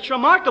saying, and it's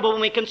remarkable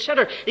when we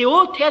consider the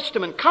Old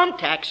Testament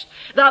context,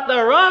 that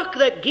the rock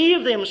that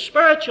gave them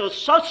spiritual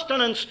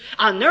sustenance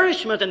and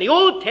nourishment in the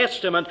Old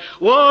Testament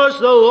was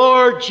the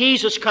Lord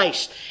Jesus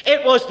Christ.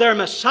 It was their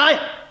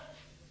Messiah.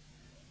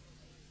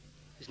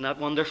 Isn't that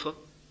wonderful?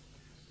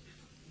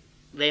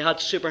 They had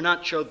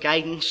supernatural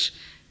guidance,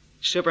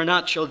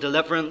 supernatural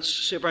deliverance,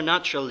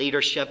 supernatural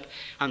leadership,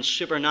 and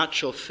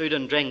supernatural food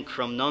and drink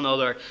from none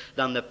other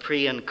than the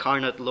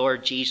pre-incarnate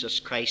Lord Jesus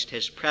Christ.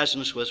 His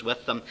presence was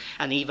with them,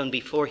 and even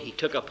before he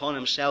took upon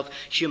himself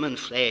human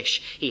flesh,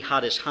 he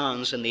had his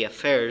hands in the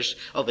affairs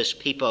of his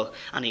people,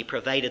 and he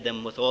provided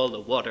them with all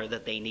the water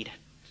that they needed.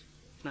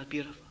 Isn't that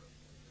beautiful?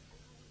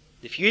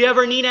 If you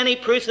ever need any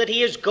proof that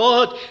he is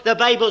God, the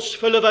Bible's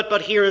full of it,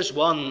 but here is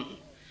one.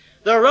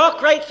 The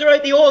rock right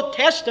throughout the Old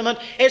Testament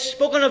is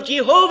spoken of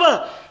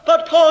Jehovah,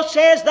 but Paul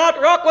says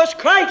that rock was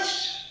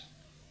Christ.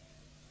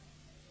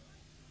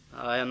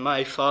 I and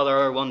my Father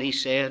are one, he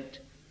said.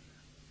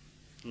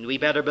 And we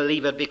better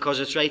believe it because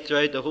it's right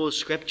throughout the whole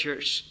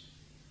Scriptures.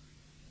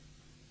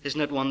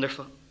 Isn't it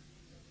wonderful?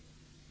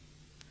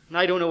 And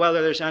I don't know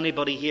whether there's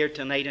anybody here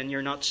tonight and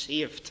you're not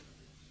saved.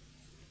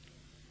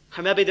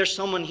 Or maybe there's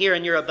someone here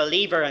and you're a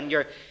believer and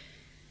you're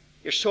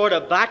sort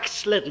of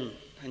backslidden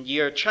and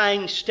you're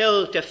trying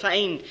still to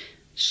find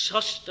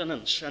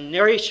sustenance and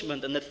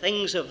nourishment in the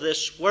things of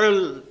this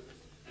world.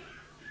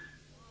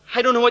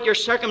 I don't know what your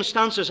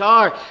circumstances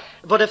are,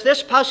 but if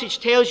this passage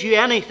tells you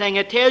anything,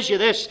 it tells you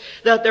this,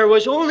 that there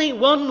was only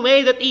one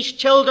way that these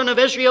children of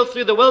Israel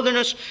through the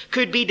wilderness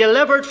could be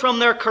delivered from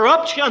their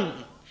corruption.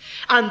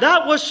 And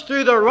that was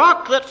through the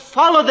rock that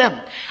followed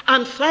them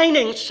and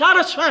finding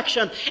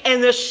satisfaction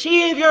in the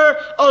Savior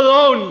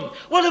alone.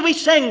 What do we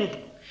sing?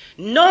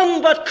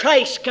 None but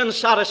Christ can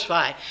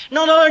satisfy.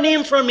 None other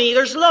name for me.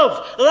 There's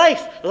love,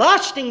 life,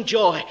 lasting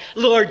joy,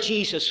 Lord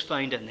Jesus,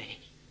 found in thee.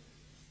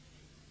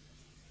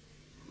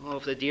 Oh,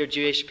 if the dear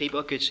Jewish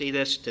people could see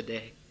this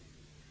today.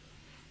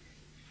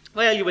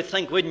 Well, you would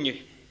think, wouldn't you?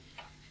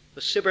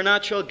 With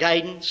supernatural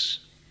guidance,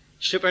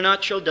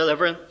 supernatural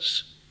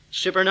deliverance,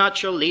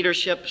 supernatural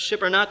leadership,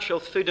 supernatural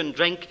food and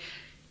drink,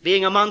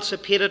 being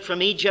emancipated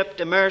from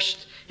Egypt,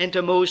 immersed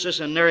into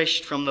Moses and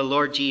nourished from the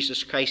Lord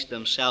Jesus Christ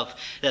himself,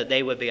 that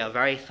they would be a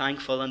very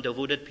thankful and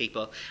devoted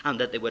people, and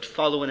that they would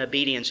follow in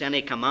obedience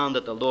any command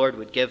that the Lord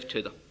would give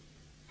to them.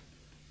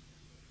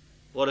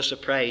 What a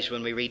surprise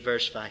when we read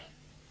verse 5.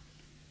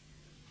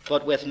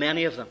 But with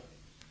many of them,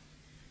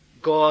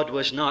 God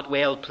was not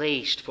well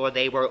pleased, for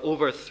they were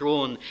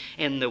overthrown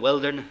in the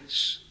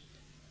wilderness.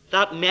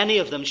 That many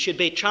of them should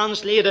be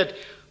translated,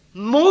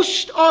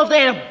 most of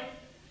them.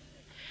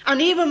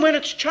 And even when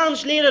it's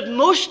translated,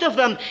 most of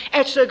them,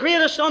 it's the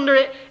greatest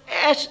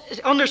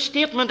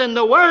understatement in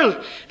the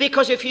world.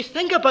 Because if you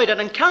think about it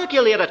and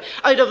calculate it,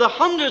 out of the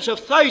hundreds of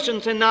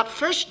thousands in that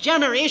first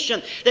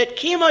generation that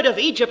came out of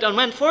Egypt and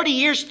went 40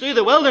 years through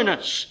the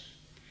wilderness,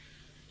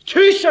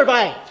 2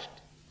 survived.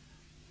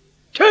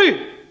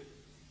 2.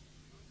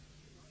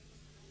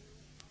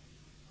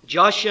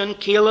 Joshua and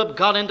Caleb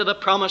got into the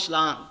promised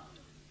land.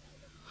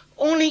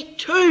 Only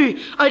 2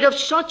 out of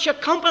such a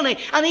company.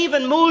 And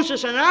even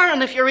Moses and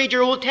Aaron, if you read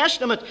your Old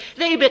Testament,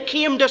 they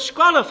became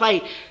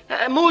disqualified.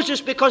 Moses,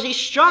 because he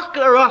struck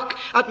the rock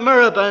at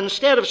Meribah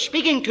instead of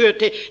speaking to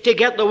it to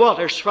get the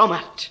waters from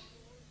it.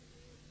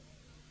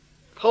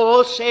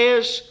 Paul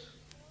says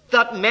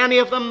that many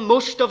of them,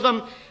 most of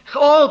them,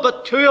 all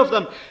but 2 of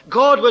them,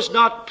 God was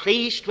not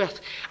pleased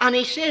with. And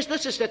he says,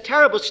 this is the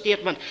terrible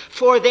statement,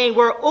 for they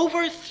were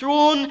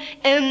overthrown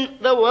in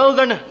the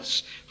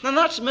wilderness. And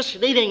that's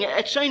misleading.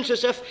 It sounds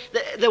as if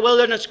the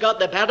wilderness got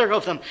the better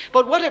of them.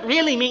 But what it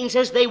really means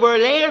is they were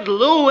laid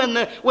low in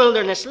the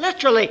wilderness.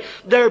 Literally,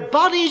 their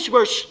bodies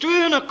were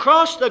strewn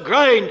across the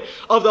ground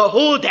of the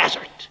whole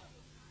desert.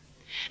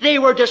 They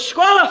were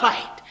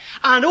disqualified.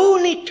 And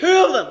only 2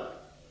 of them,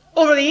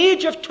 over the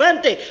age of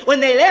 20, when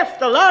they left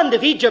the land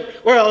of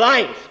Egypt, were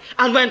alive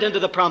and went into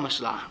the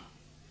promised land.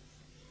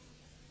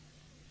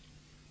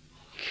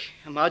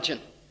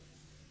 Imagine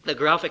the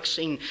graphic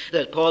scene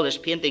that Paul is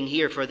painting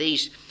here for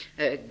these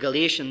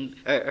Galatian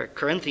or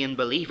Corinthian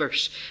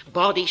believers.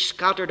 Bodies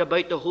scattered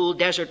about the whole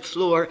desert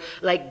floor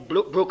like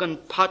broken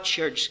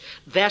potsherds,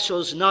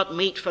 vessels not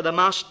meet for the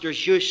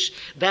master's use,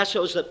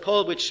 vessels that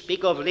Paul would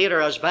speak of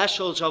later as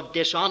vessels of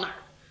dishonor.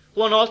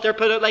 One author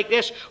put it like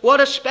this: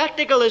 what a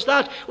spectacle is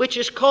that which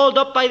is called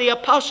up by the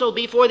apostle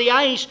before the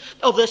eyes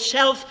of the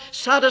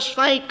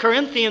self-satisfied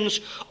Corinthians.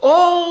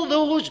 All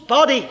those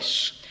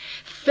bodies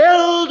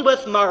filled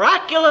with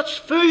miraculous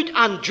food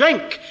and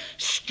drink,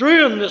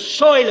 strewn the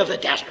soil of the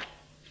desert.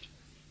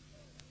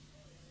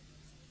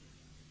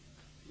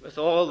 With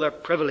all their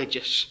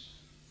privileges.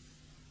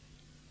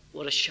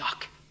 What a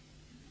shock.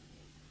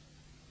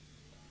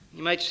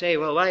 You might say,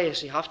 well, why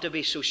does he have to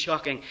be so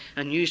shocking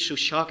and use so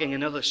shocking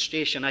an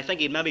illustration? I think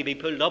he'd maybe be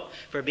pulled up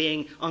for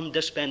being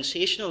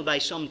undispensational by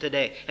some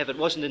today if it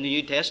wasn't in the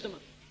New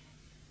Testament.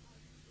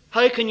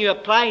 How can you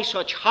apply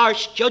such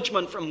harsh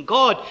judgment from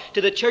God to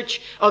the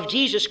church of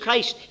Jesus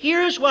Christ?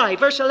 Here's why.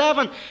 Verse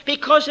 11,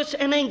 because it's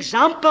an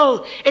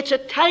example. It's a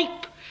type.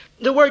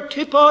 The word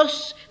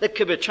typos, that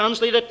could be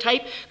translated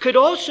type, could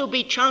also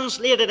be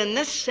translated in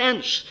this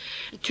sense: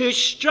 to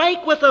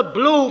strike with a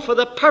blow for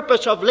the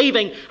purpose of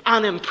leaving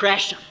an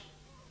impression.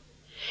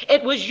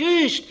 It was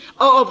used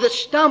of the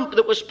stamp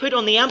that was put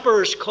on the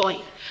emperor's coin,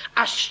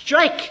 a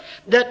strike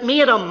that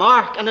made a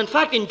mark. And in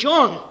fact, in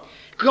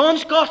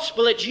John's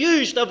Gospel, it's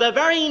used of the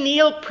very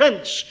nail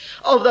prints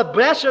of the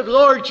blessed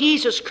Lord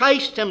Jesus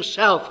Christ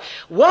himself.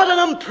 What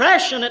an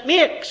impression it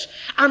makes.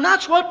 And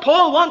that's what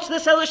Paul wants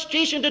this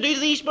illustration to do to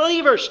these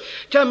believers.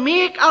 To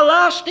make a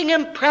lasting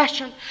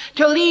impression.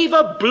 To leave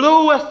a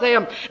blow with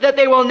them that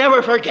they will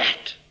never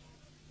forget.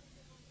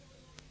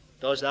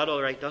 Does that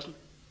all right, doesn't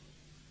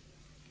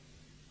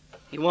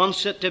it? He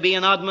wants it to be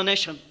an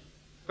admonition.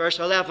 Verse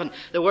 11,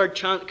 the word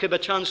could be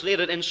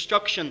translated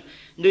instruction,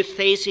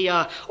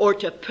 nouthesia, or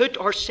to put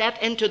or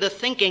set into the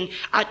thinking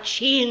a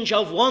change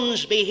of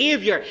one's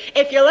behavior.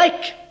 If you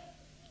like,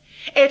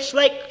 it's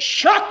like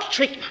shock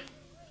treatment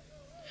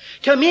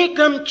to make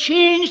them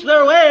change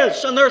their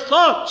ways and their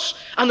thoughts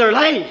and their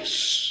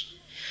lives,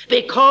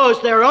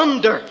 because they're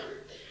under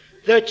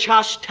the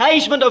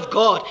chastisement of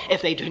God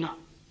if they do not.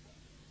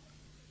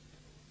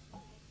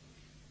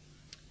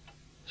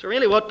 So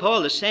really what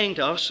Paul is saying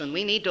to us, and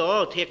we need to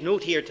all take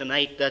note here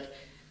tonight, that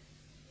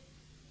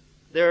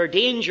there are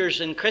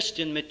dangers in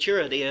Christian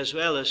maturity as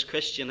well as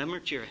Christian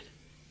immaturity.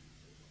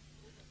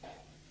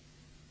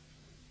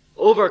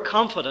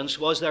 Overconfidence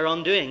was their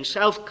undoing,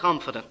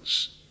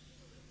 self-confidence.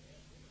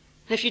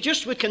 If you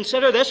just would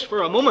consider this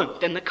for a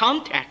moment in the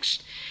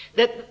context,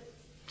 that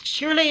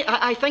surely,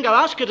 I think I'll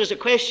ask it as a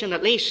question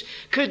at least,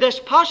 could this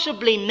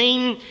possibly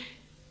mean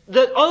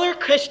that other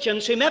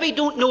Christians who maybe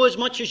don't know as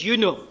much as you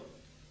know,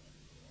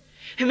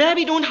 who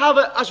maybe don't have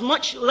as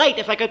much light,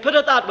 if I could put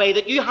it that way,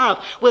 that you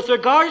have with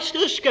regards to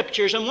the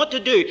Scriptures and what to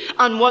do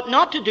and what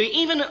not to do,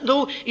 even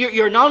though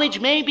your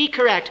knowledge may be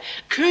correct,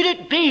 could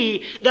it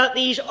be that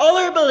these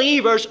other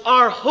believers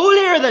are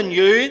holier than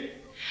you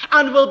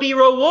and will be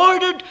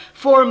rewarded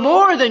for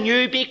more than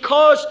you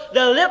because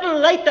the little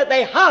light that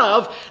they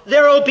have,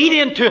 they're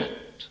obedient to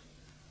it?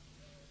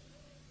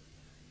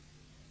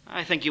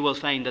 I think you will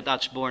find that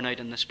that's borne out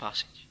in this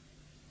passage.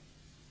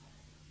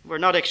 We're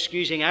not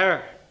excusing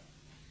error.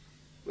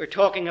 We're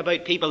talking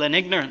about people in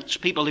ignorance,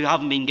 people who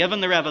haven't been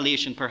given the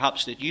revelation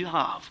perhaps that you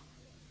have.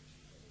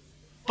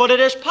 But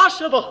it is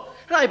possible,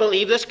 and I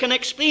believe this can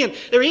explain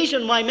the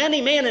reason why many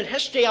men in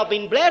history have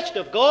been blessed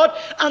of God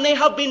and they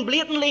have been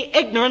blatantly,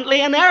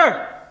 ignorantly in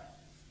error.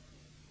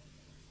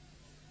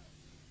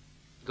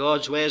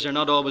 God's ways are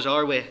not always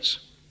our ways.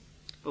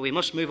 But we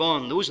must move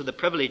on. Those are the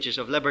privileges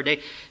of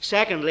liberty.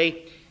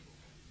 Secondly,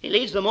 he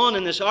leads them on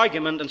in this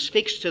argument and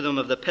speaks to them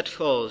of the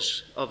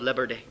pitfalls of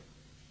liberty.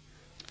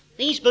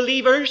 These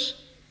believers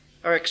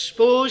are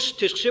exposed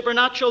to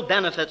supernatural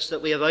benefits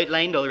that we have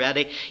outlined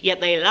already,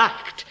 yet they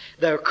lacked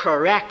their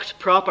correct,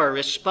 proper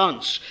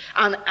response.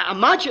 And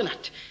imagine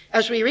it,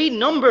 as we read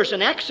Numbers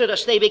and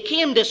Exodus, they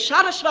became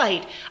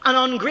dissatisfied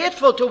and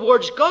ungrateful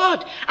towards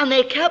God, and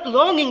they kept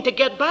longing to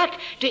get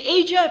back to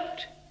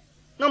Egypt.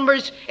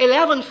 Numbers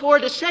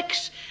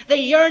 11:4-6, they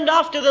yearned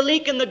after the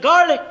leek and the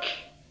garlic.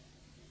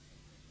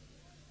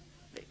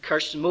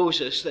 Cursed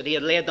Moses that he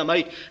had led them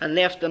out and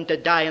left them to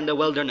die in the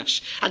wilderness.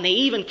 And they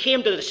even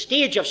came to the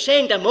stage of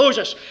saying to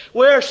Moses,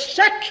 "We're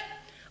sick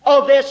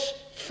of this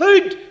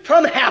food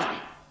from heaven."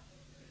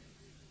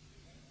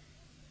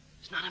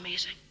 Isn't that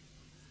amazing?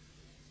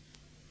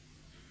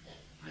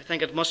 I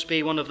think it must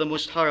be one of the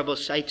most horrible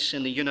sights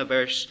in the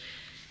universe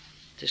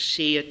to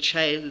see a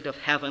child of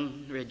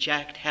heaven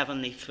reject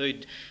heavenly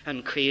food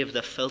and crave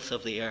the filth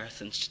of the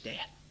earth instead.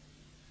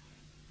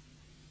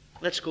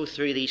 Let's go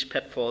through these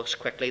pitfalls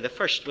quickly. The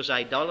first was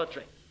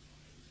idolatry.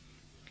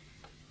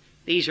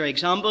 These are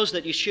examples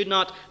that you should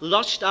not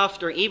lust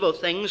after evil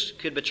things,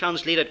 could be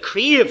translated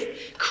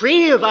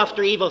crave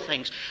after evil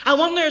things. I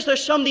wonder, is there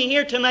somebody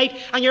here tonight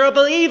and you're a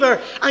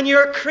believer and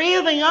you're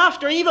craving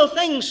after evil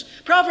things?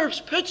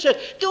 Proverbs puts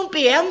it, don't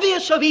be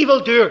envious of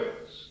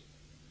evildoers.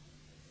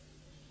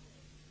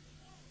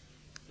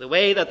 The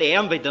way that they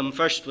envied them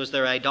first was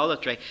their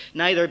idolatry.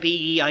 Neither be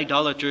ye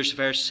idolaters,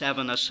 verse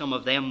 7, as some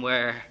of them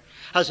were.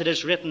 As it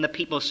is written, the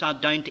people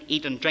sat down to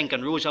eat and drink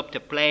and rose up to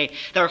play.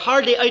 They're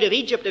hardly out of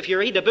Egypt if you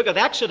read the book of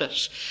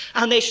Exodus.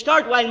 And they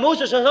start while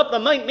Moses is up the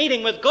mount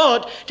meeting with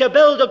God to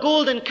build a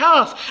golden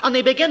calf. And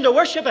they begin to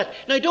worship it.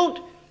 Now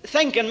don't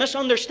think and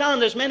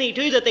misunderstand, as many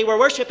do, that they were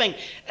worshipping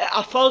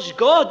a false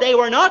god. They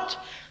were not.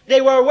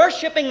 They were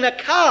worshipping the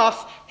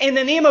calf in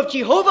the name of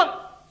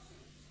Jehovah.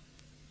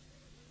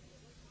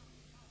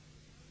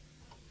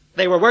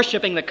 They were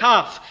worshipping the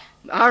calf.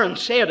 Aaron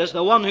said as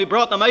the one who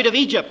brought them out of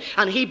Egypt,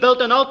 and he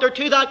built an altar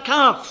to that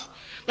calf.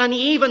 And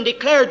he even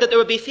declared that there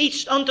would be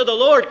feasts unto the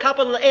Lord,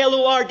 capital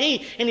Lord,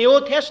 in the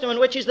Old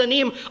Testament, which is the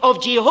name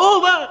of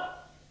Jehovah.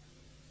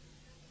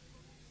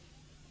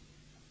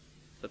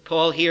 But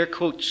Paul here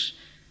quotes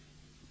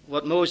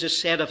what Moses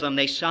said of them.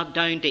 They sat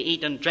down to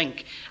eat and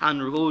drink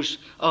and rose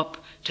up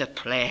to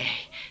play.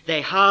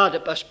 They had,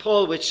 as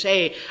Paul would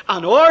say,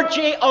 an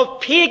orgy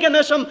of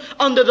paganism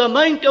under the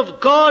mount of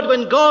God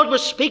when God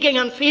was speaking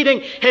and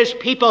feeding his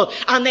people.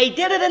 And they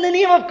did it in the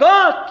name of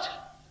God.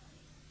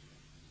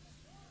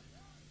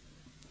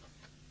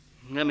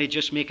 Let me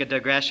just make a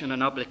digression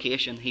and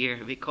application here,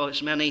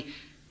 because many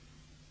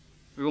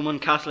Roman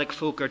Catholic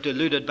folk are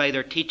deluded by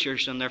their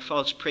teachers and their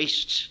false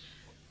priests.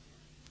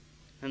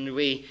 And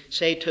we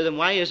say to them,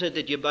 why is it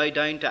that you bow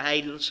down to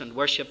idols and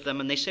worship them?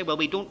 And they say, well,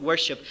 we don't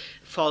worship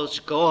false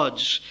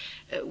gods.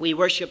 We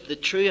worship the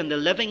true and the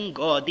living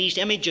God. These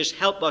images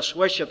help us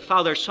worship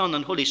Father, Son,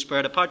 and Holy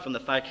Spirit, apart from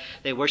the fact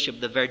they worship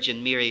the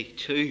Virgin Mary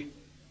too.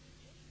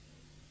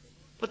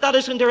 But that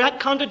is in direct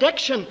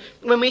contradiction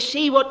when we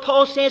see what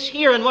Paul says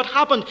here and what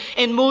happened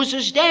in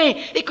Moses'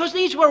 day. Because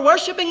these were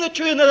worshipping the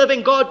true and the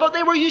living God, but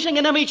they were using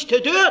an image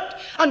to do it.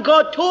 And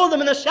God told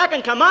them in the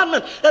second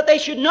commandment that they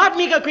should not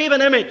make a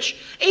graven image,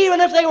 even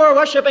if they were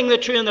worshipping the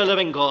true and the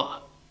living God.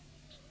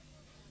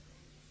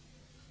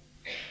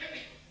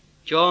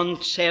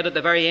 John said at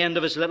the very end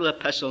of his little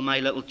epistle, "My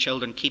little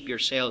children, keep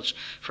yourselves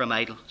from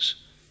idols."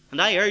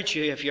 And I urge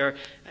you, if you're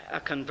a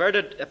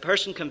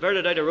person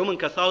converted out of Roman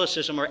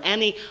Catholicism or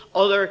any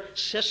other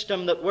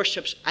system that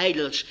worships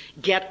idols,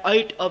 get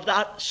out of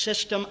that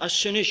system as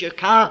soon as you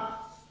can,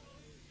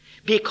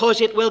 because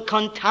it will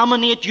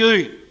contaminate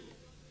you.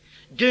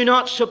 Do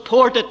not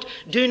support it.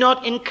 Do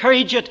not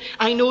encourage it.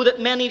 I know that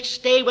many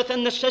stay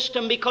within the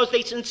system because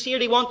they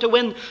sincerely want to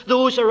win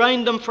those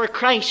around them for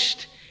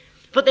Christ.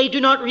 But they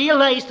do not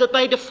realize that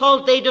by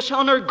default they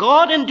dishonor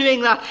God in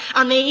doing that.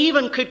 And they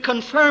even could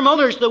confirm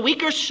others, the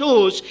weaker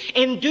souls,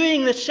 in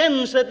doing the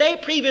sins that they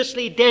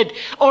previously did.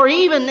 Or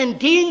even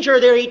endanger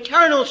their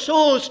eternal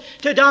souls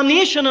to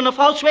damnation and a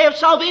false way of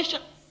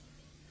salvation.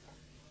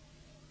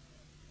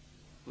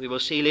 We will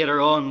see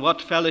later on,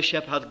 what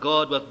fellowship hath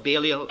God with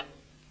Belial,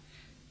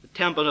 the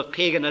temple of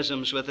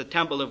paganisms with the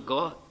temple of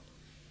God.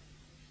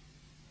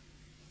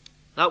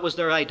 That was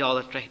their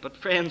idolatry. But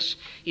friends,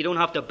 you don't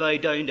have to bow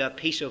down to a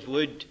piece of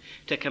wood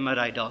to commit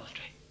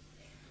idolatry.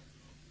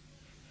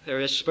 There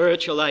is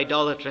spiritual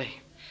idolatry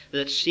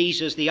that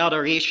seizes the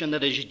adoration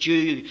that is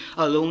due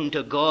alone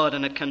to God,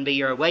 and it can be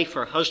your wife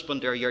or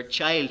husband or your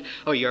child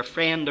or your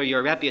friend or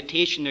your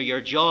reputation or your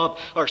job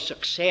or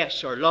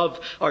success or love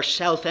or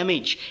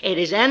self-image. It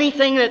is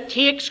anything that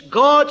takes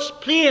God's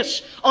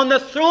place on the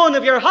throne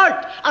of your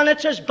heart, and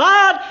it's as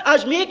bad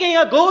as making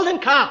a golden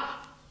calf.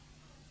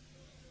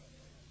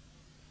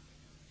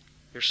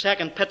 Your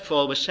second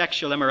pitfall was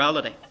sexual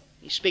immorality.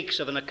 He speaks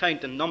of an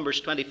account in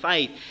Numbers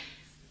 25.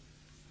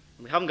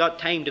 We haven't got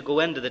time to go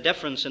into the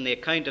difference in the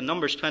account. In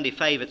Numbers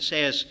 25 it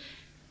says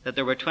that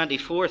there were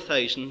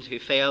 24,000 who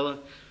fell.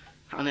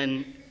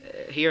 And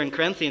here in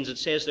Corinthians it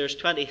says there's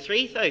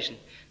 23,000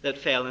 that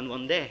fell in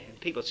one day.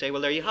 And people say,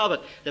 well, there you have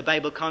it. The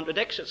Bible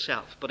contradicts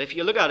itself. But if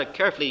you look at it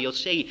carefully, you'll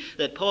see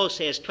that Paul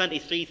says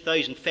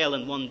 23,000 fell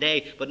in one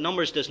day, but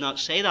Numbers does not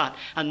say that.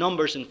 And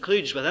Numbers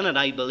includes within it,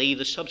 I believe,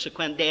 the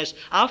subsequent days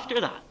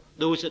after that,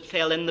 those that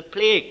fell in the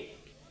plague.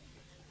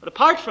 But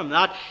apart from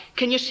that,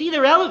 can you see the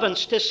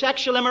relevance to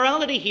sexual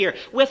immorality here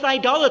with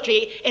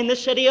idolatry in the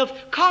city of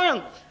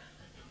Corinth?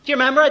 Do you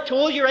remember I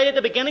told you right at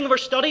the beginning of our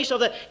studies of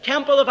the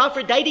temple of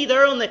Aphrodite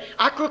there on the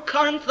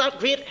Acrocorinth, that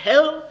great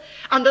hill,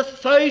 and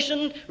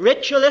 1,000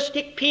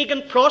 ritualistic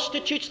pagan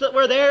prostitutes that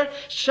were there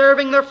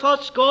serving their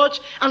false gods?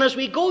 And as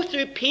we go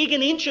through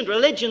pagan ancient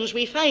religions,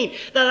 we find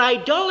that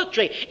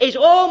idolatry is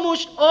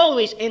almost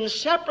always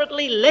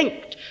inseparably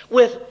linked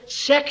with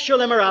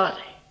sexual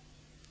immorality.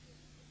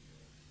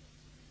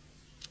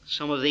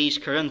 Some of these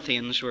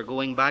Corinthians were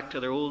going back to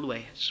their old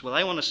ways. Well,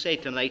 I want to say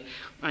tonight,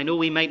 I know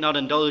we might not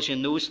indulge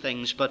in those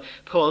things, but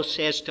Paul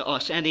says to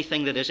us,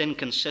 anything that is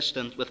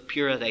inconsistent with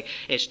purity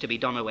is to be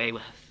done away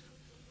with.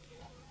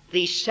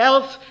 These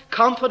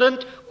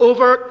self-confident,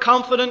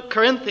 overconfident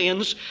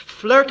Corinthians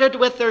flirted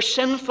with their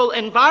sinful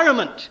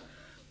environment.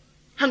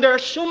 And there are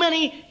so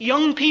many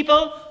young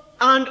people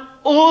and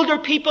older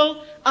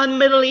people and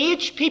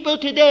middle-aged people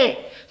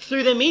today,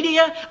 through the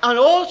media and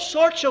all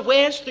sorts of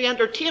ways, through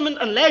entertainment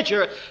and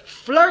leisure,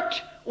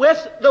 flirt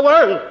with the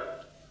world.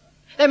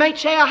 They might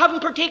say, I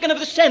haven't partaken of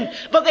the sin,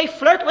 but they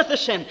flirt with the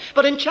sin.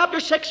 But in chapter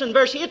 6 and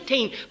verse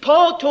 18,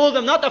 Paul told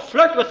them not to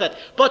flirt with it,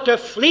 but to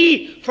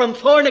flee from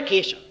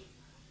fornication.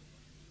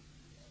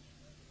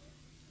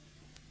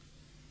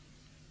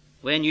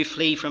 When you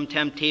flee from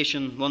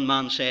temptation, one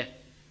man said,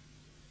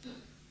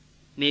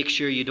 make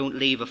sure you don't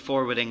leave a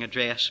forwarding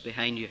address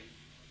behind you.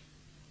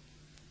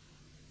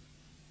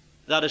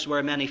 That is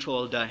where many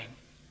fall down.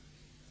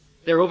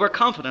 They're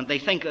overconfident. They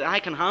think,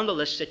 I can handle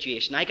this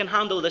situation. I can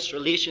handle this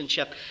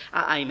relationship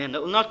I'm in.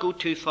 It will not go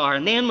too far.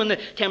 And then when the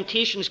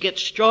temptations get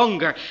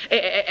stronger,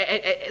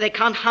 they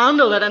can't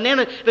handle it. And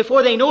then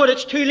before they know it,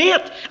 it's too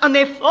late. And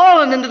they've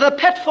fallen into the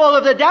pitfall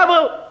of the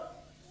devil.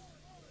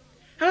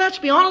 Now let's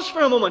be honest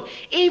for a moment.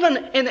 Even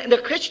in the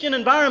Christian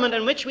environment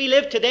in which we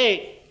live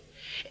today,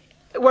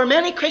 where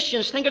many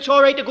Christians think it's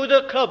all right to go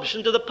to the clubs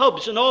and to the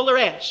pubs and all the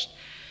rest,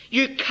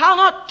 you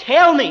cannot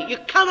tell me, you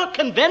cannot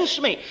convince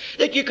me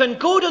that you can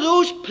go to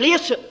those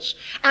places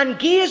and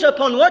gaze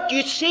upon what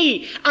you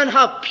see and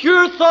have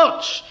pure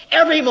thoughts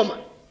every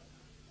moment.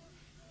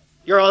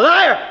 You're a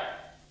liar.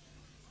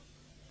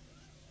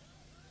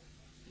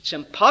 It's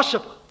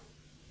impossible.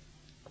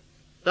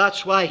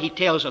 That's why he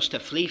tells us to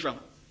flee from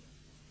it.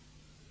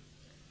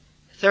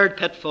 Third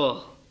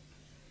pitfall,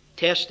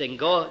 testing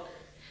God,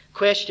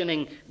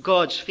 questioning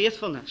God's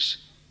faithfulness.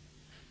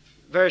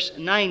 Verse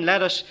 9,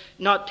 let us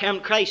not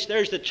tempt Christ.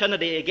 There's the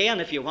Trinity again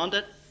if you want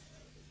it.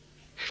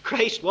 If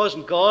Christ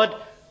wasn't God,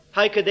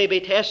 how could they be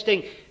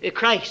testing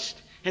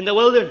Christ in the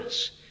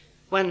wilderness?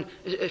 When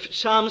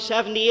Psalm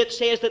 78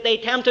 says that they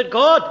tempted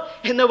God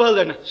in the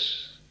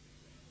wilderness.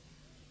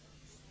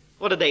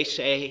 What did they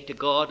say to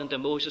God and to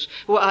Moses?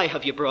 Why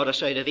have you brought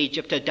us out of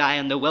Egypt to die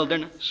in the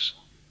wilderness?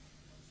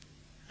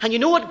 And you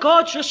know what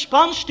God's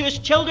response to his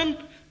children?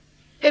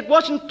 It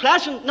wasn't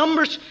pleasant.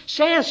 Numbers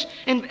says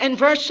in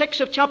verse 6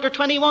 of chapter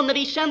 21 that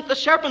he sent the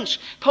serpents.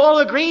 Paul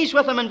agrees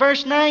with him in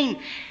verse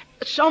 9.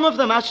 Some of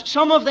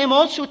them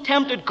also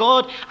tempted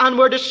God and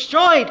were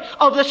destroyed.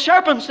 Of the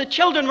serpents, the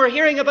children were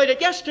hearing about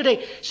it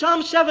yesterday.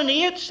 Psalm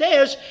 78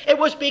 says it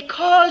was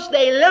because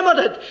they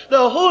limited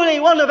the Holy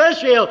One of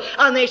Israel,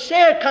 and they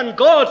said, can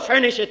God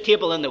furnish a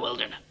table in the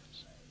wilderness?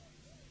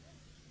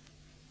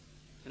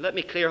 And let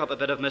me clear up a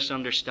bit of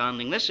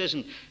misunderstanding.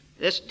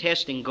 This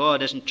testing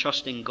God isn't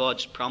trusting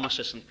God's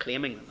promises and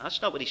claiming them.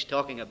 That's not what he's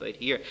talking about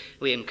here.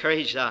 We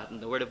encourage that,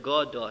 and the Word of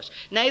God does.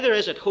 Neither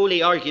is it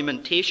holy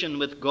argumentation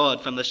with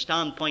God from the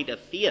standpoint of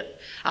faith,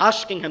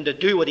 asking him to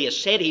do what he has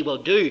said he will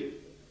do.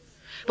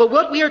 But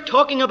what we are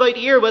talking about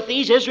here with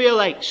these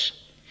Israelites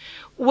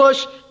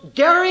was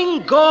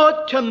daring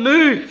God to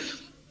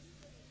move.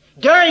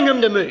 Daring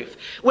him to move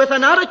with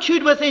an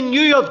attitude within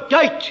you of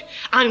doubt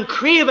and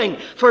craving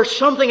for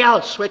something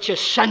else which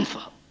is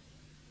sinful.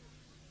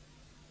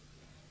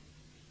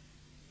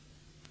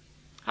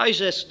 How's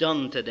this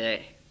done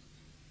today?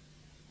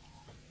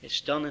 It's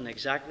done in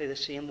exactly the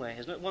same way.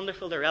 Isn't it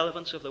wonderful, the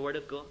relevance of the Word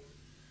of God?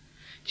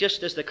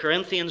 Just as the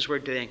Corinthians were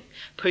doing,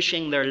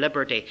 pushing their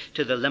liberty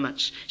to the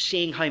limits,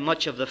 seeing how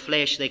much of the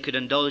flesh they could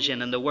indulge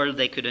in and the world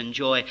they could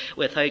enjoy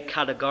without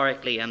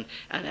categorically and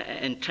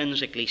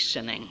intrinsically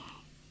sinning.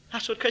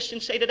 That's what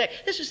Christians say today.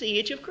 This is the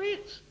age of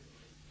grace.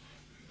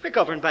 We're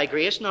governed by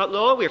grace, not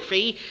law. We're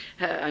free,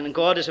 and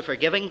God is a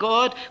forgiving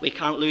God. We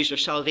can't lose our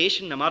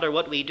salvation no matter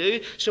what we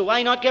do. So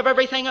why not get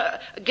everything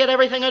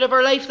out of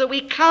our life that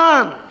we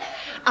can?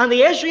 And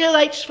the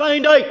Israelites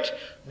found out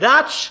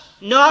that's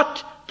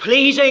not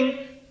pleasing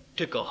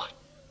to God.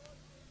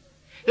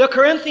 The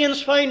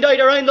Corinthians found out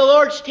around the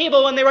Lord's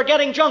table when they were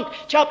getting drunk.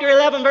 Chapter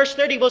 11, verse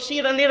 30, we'll see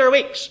it in later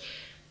weeks.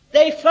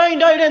 They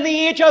found out in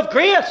the age of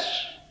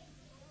grace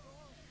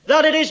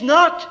that it is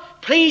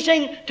not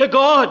pleasing to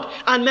God.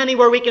 And many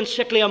were weak and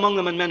sickly among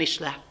them, and many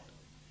slept,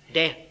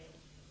 dead.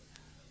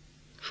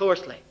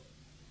 Fourthly,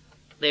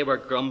 they were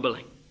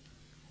grumbling.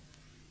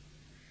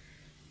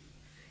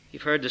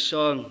 You've heard the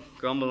song,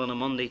 grumble on a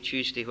Monday,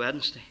 Tuesday,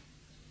 Wednesday.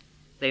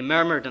 They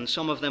murmured, and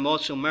some of them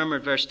also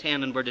murmured, verse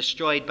 10, and were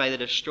destroyed by the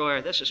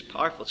destroyer. This is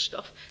powerful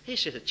stuff.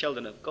 These are the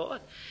children of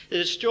God. The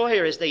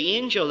destroyer is the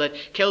angel that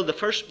killed the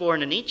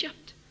firstborn in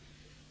Egypt.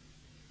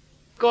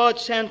 God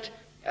sent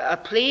a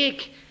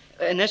plague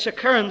in this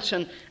occurrence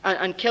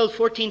and killed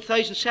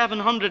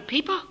 14,700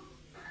 people.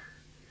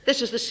 This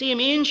is the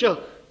same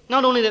angel,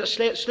 not only that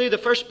slew the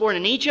firstborn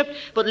in Egypt,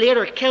 but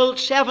later killed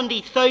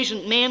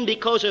 70,000 men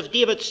because of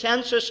David's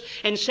census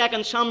in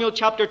 2 Samuel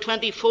chapter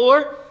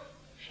 24.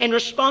 In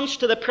response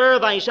to the prayer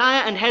of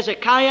Isaiah and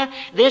Hezekiah,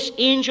 this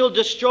angel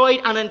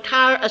destroyed an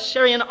entire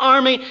Assyrian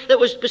army that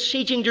was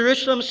besieging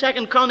Jerusalem,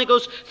 2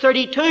 Chronicles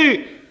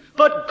 32.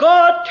 But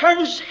God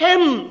turns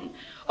him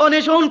on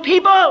his own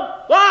people.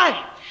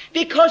 Why?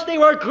 Because they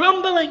were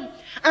grumbling,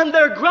 and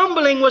their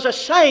grumbling was a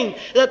sign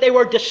that they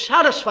were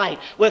dissatisfied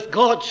with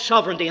God's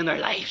sovereignty in their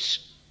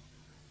lives.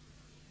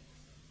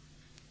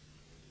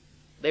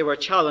 They were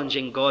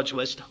challenging God's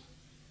wisdom.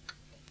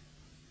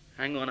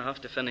 I'm going to have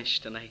to finish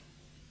tonight.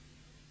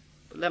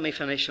 But let me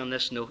finish on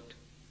this note.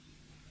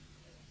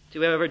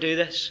 Do we ever do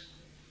this?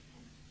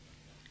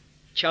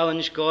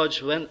 Challenge God's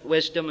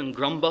wisdom and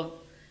grumble,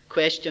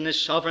 question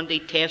his sovereignty,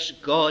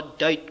 test God,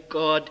 doubt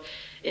God.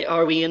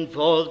 Are we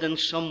involved in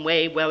some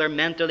way, whether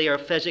mentally or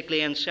physically,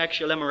 in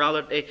sexual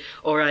immorality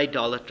or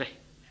idolatry?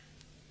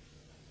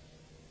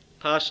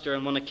 Pastor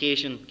on one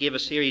occasion gave a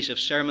series of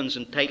sermons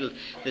entitled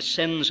The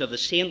Sins of the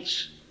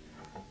Saints.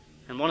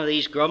 And one of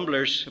these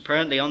grumblers,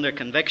 apparently under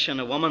conviction,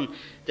 a woman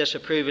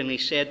disapprovingly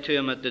said to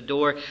him at the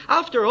door,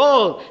 after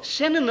all,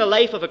 sin in the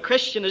life of a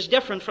Christian is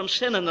different from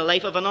sin in the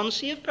life of an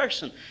unsaved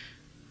person.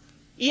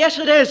 Yes,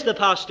 it is, the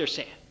pastor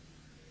said.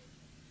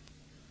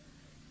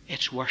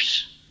 It's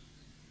worse.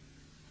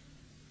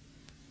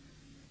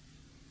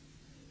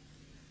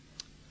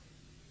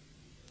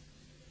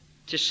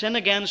 To sin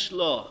against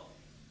law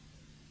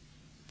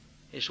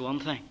is one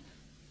thing.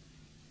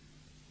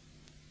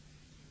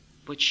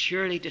 But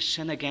surely to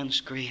sin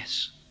against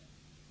grace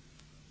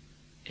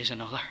is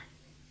another.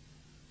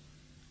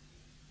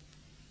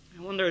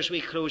 I wonder as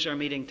we close our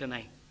meeting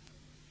tonight,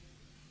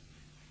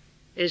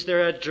 is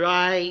there a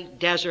dry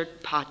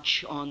desert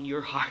patch on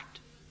your heart?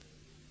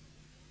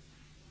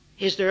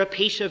 Is there a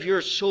piece of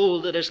your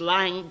soul that is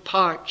lying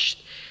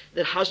parched,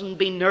 that hasn't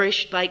been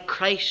nourished by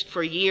Christ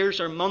for years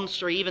or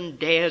months or even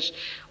days?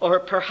 Or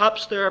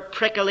perhaps there are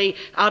prickly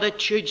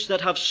attitudes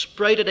that have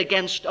sprouted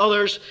against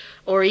others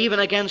or even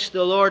against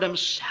the Lord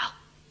himself.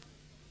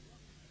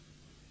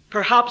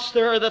 Perhaps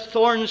there are the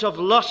thorns of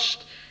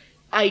lust,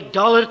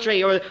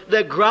 idolatry, or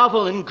the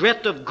gravel and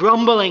grit of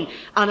grumbling,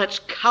 and it's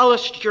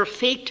calloused your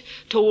feet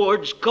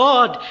towards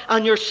God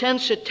and your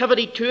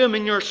sensitivity to him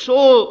in your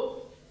soul.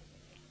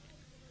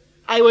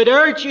 I would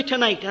urge you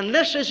tonight, and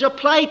this is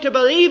applied to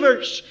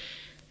believers,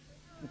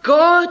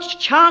 God's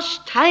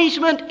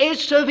chastisement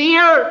is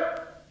severe.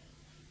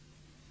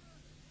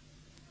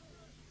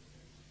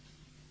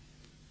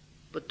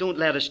 But don't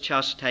let his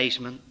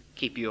chastisement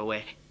keep you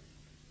away.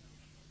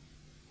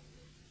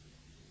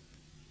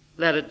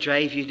 Let it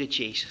drive you to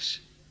Jesus.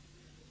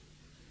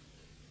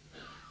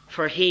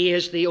 For he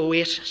is the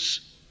oasis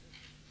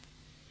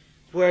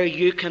where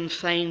you can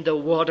find the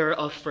water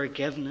of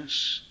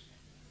forgiveness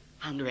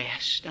and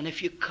rest. And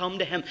if you come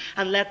to him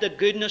and let the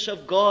goodness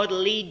of God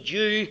lead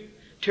you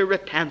to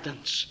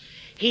repentance,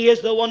 he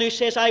is the one who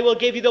says, I will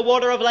give you the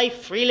water of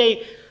life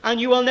freely, and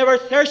you will never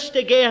thirst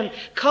again.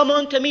 Come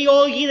unto me,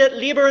 all ye that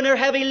labour and are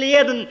heavy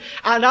laden,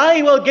 and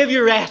I will give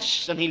you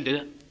rest. And he'll do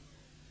it.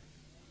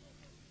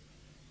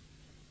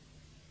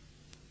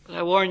 But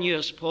I warn you,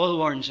 as Paul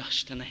warns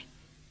us tonight,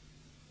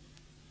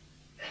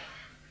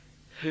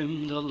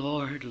 whom the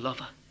Lord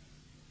loveth,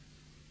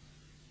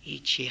 he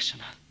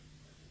chasteneth,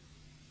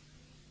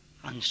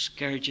 and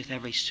scourgeth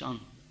every son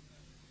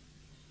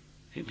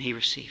whom he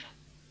receiveth.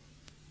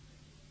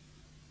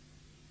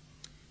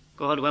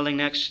 God willing,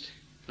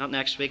 not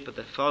next week, but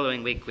the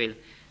following week, we'll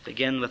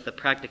begin with the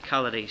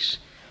practicalities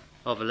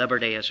of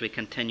liberty as we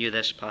continue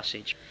this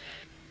passage.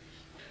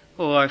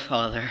 O our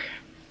Father,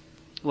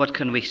 what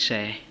can we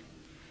say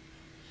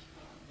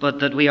but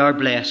that we are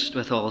blessed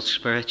with all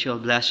spiritual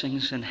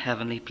blessings in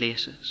heavenly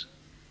places?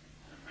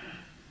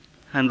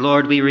 And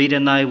Lord, we read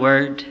in thy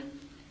word,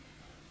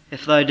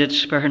 if thou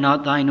didst spare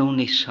not thine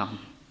only Son,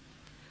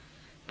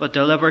 but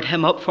delivered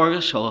him up for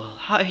us all,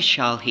 how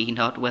shall he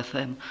not with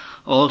him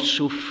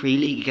also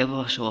freely give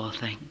us all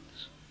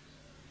things?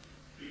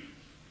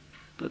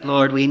 But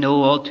Lord, we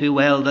know all too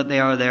well that they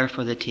are there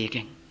for the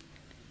taking.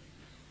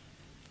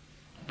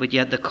 But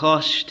yet the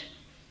cost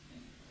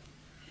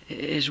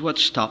is what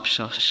stops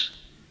us.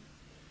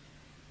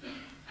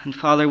 And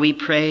Father, we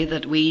pray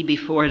that we,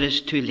 before it is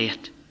too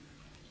late,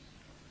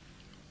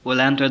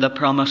 will enter the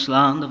promised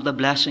land of the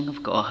blessing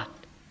of God,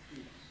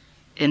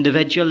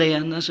 individually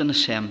and as an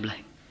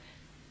assembly,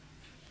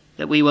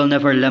 that we will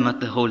never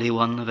limit the Holy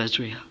One of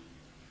Israel,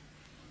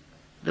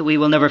 that we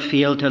will never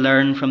fail to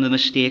learn from the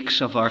mistakes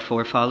of our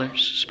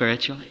forefathers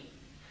spiritually,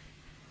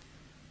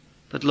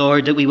 but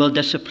Lord, that we will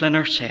discipline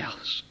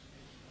ourselves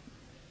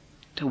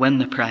to win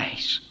the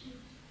prize,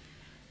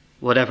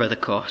 whatever the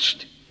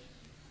cost,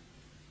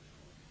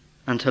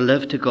 and to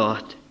live to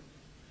God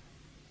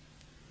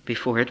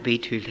before it be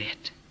too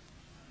late.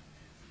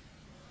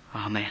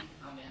 Amen.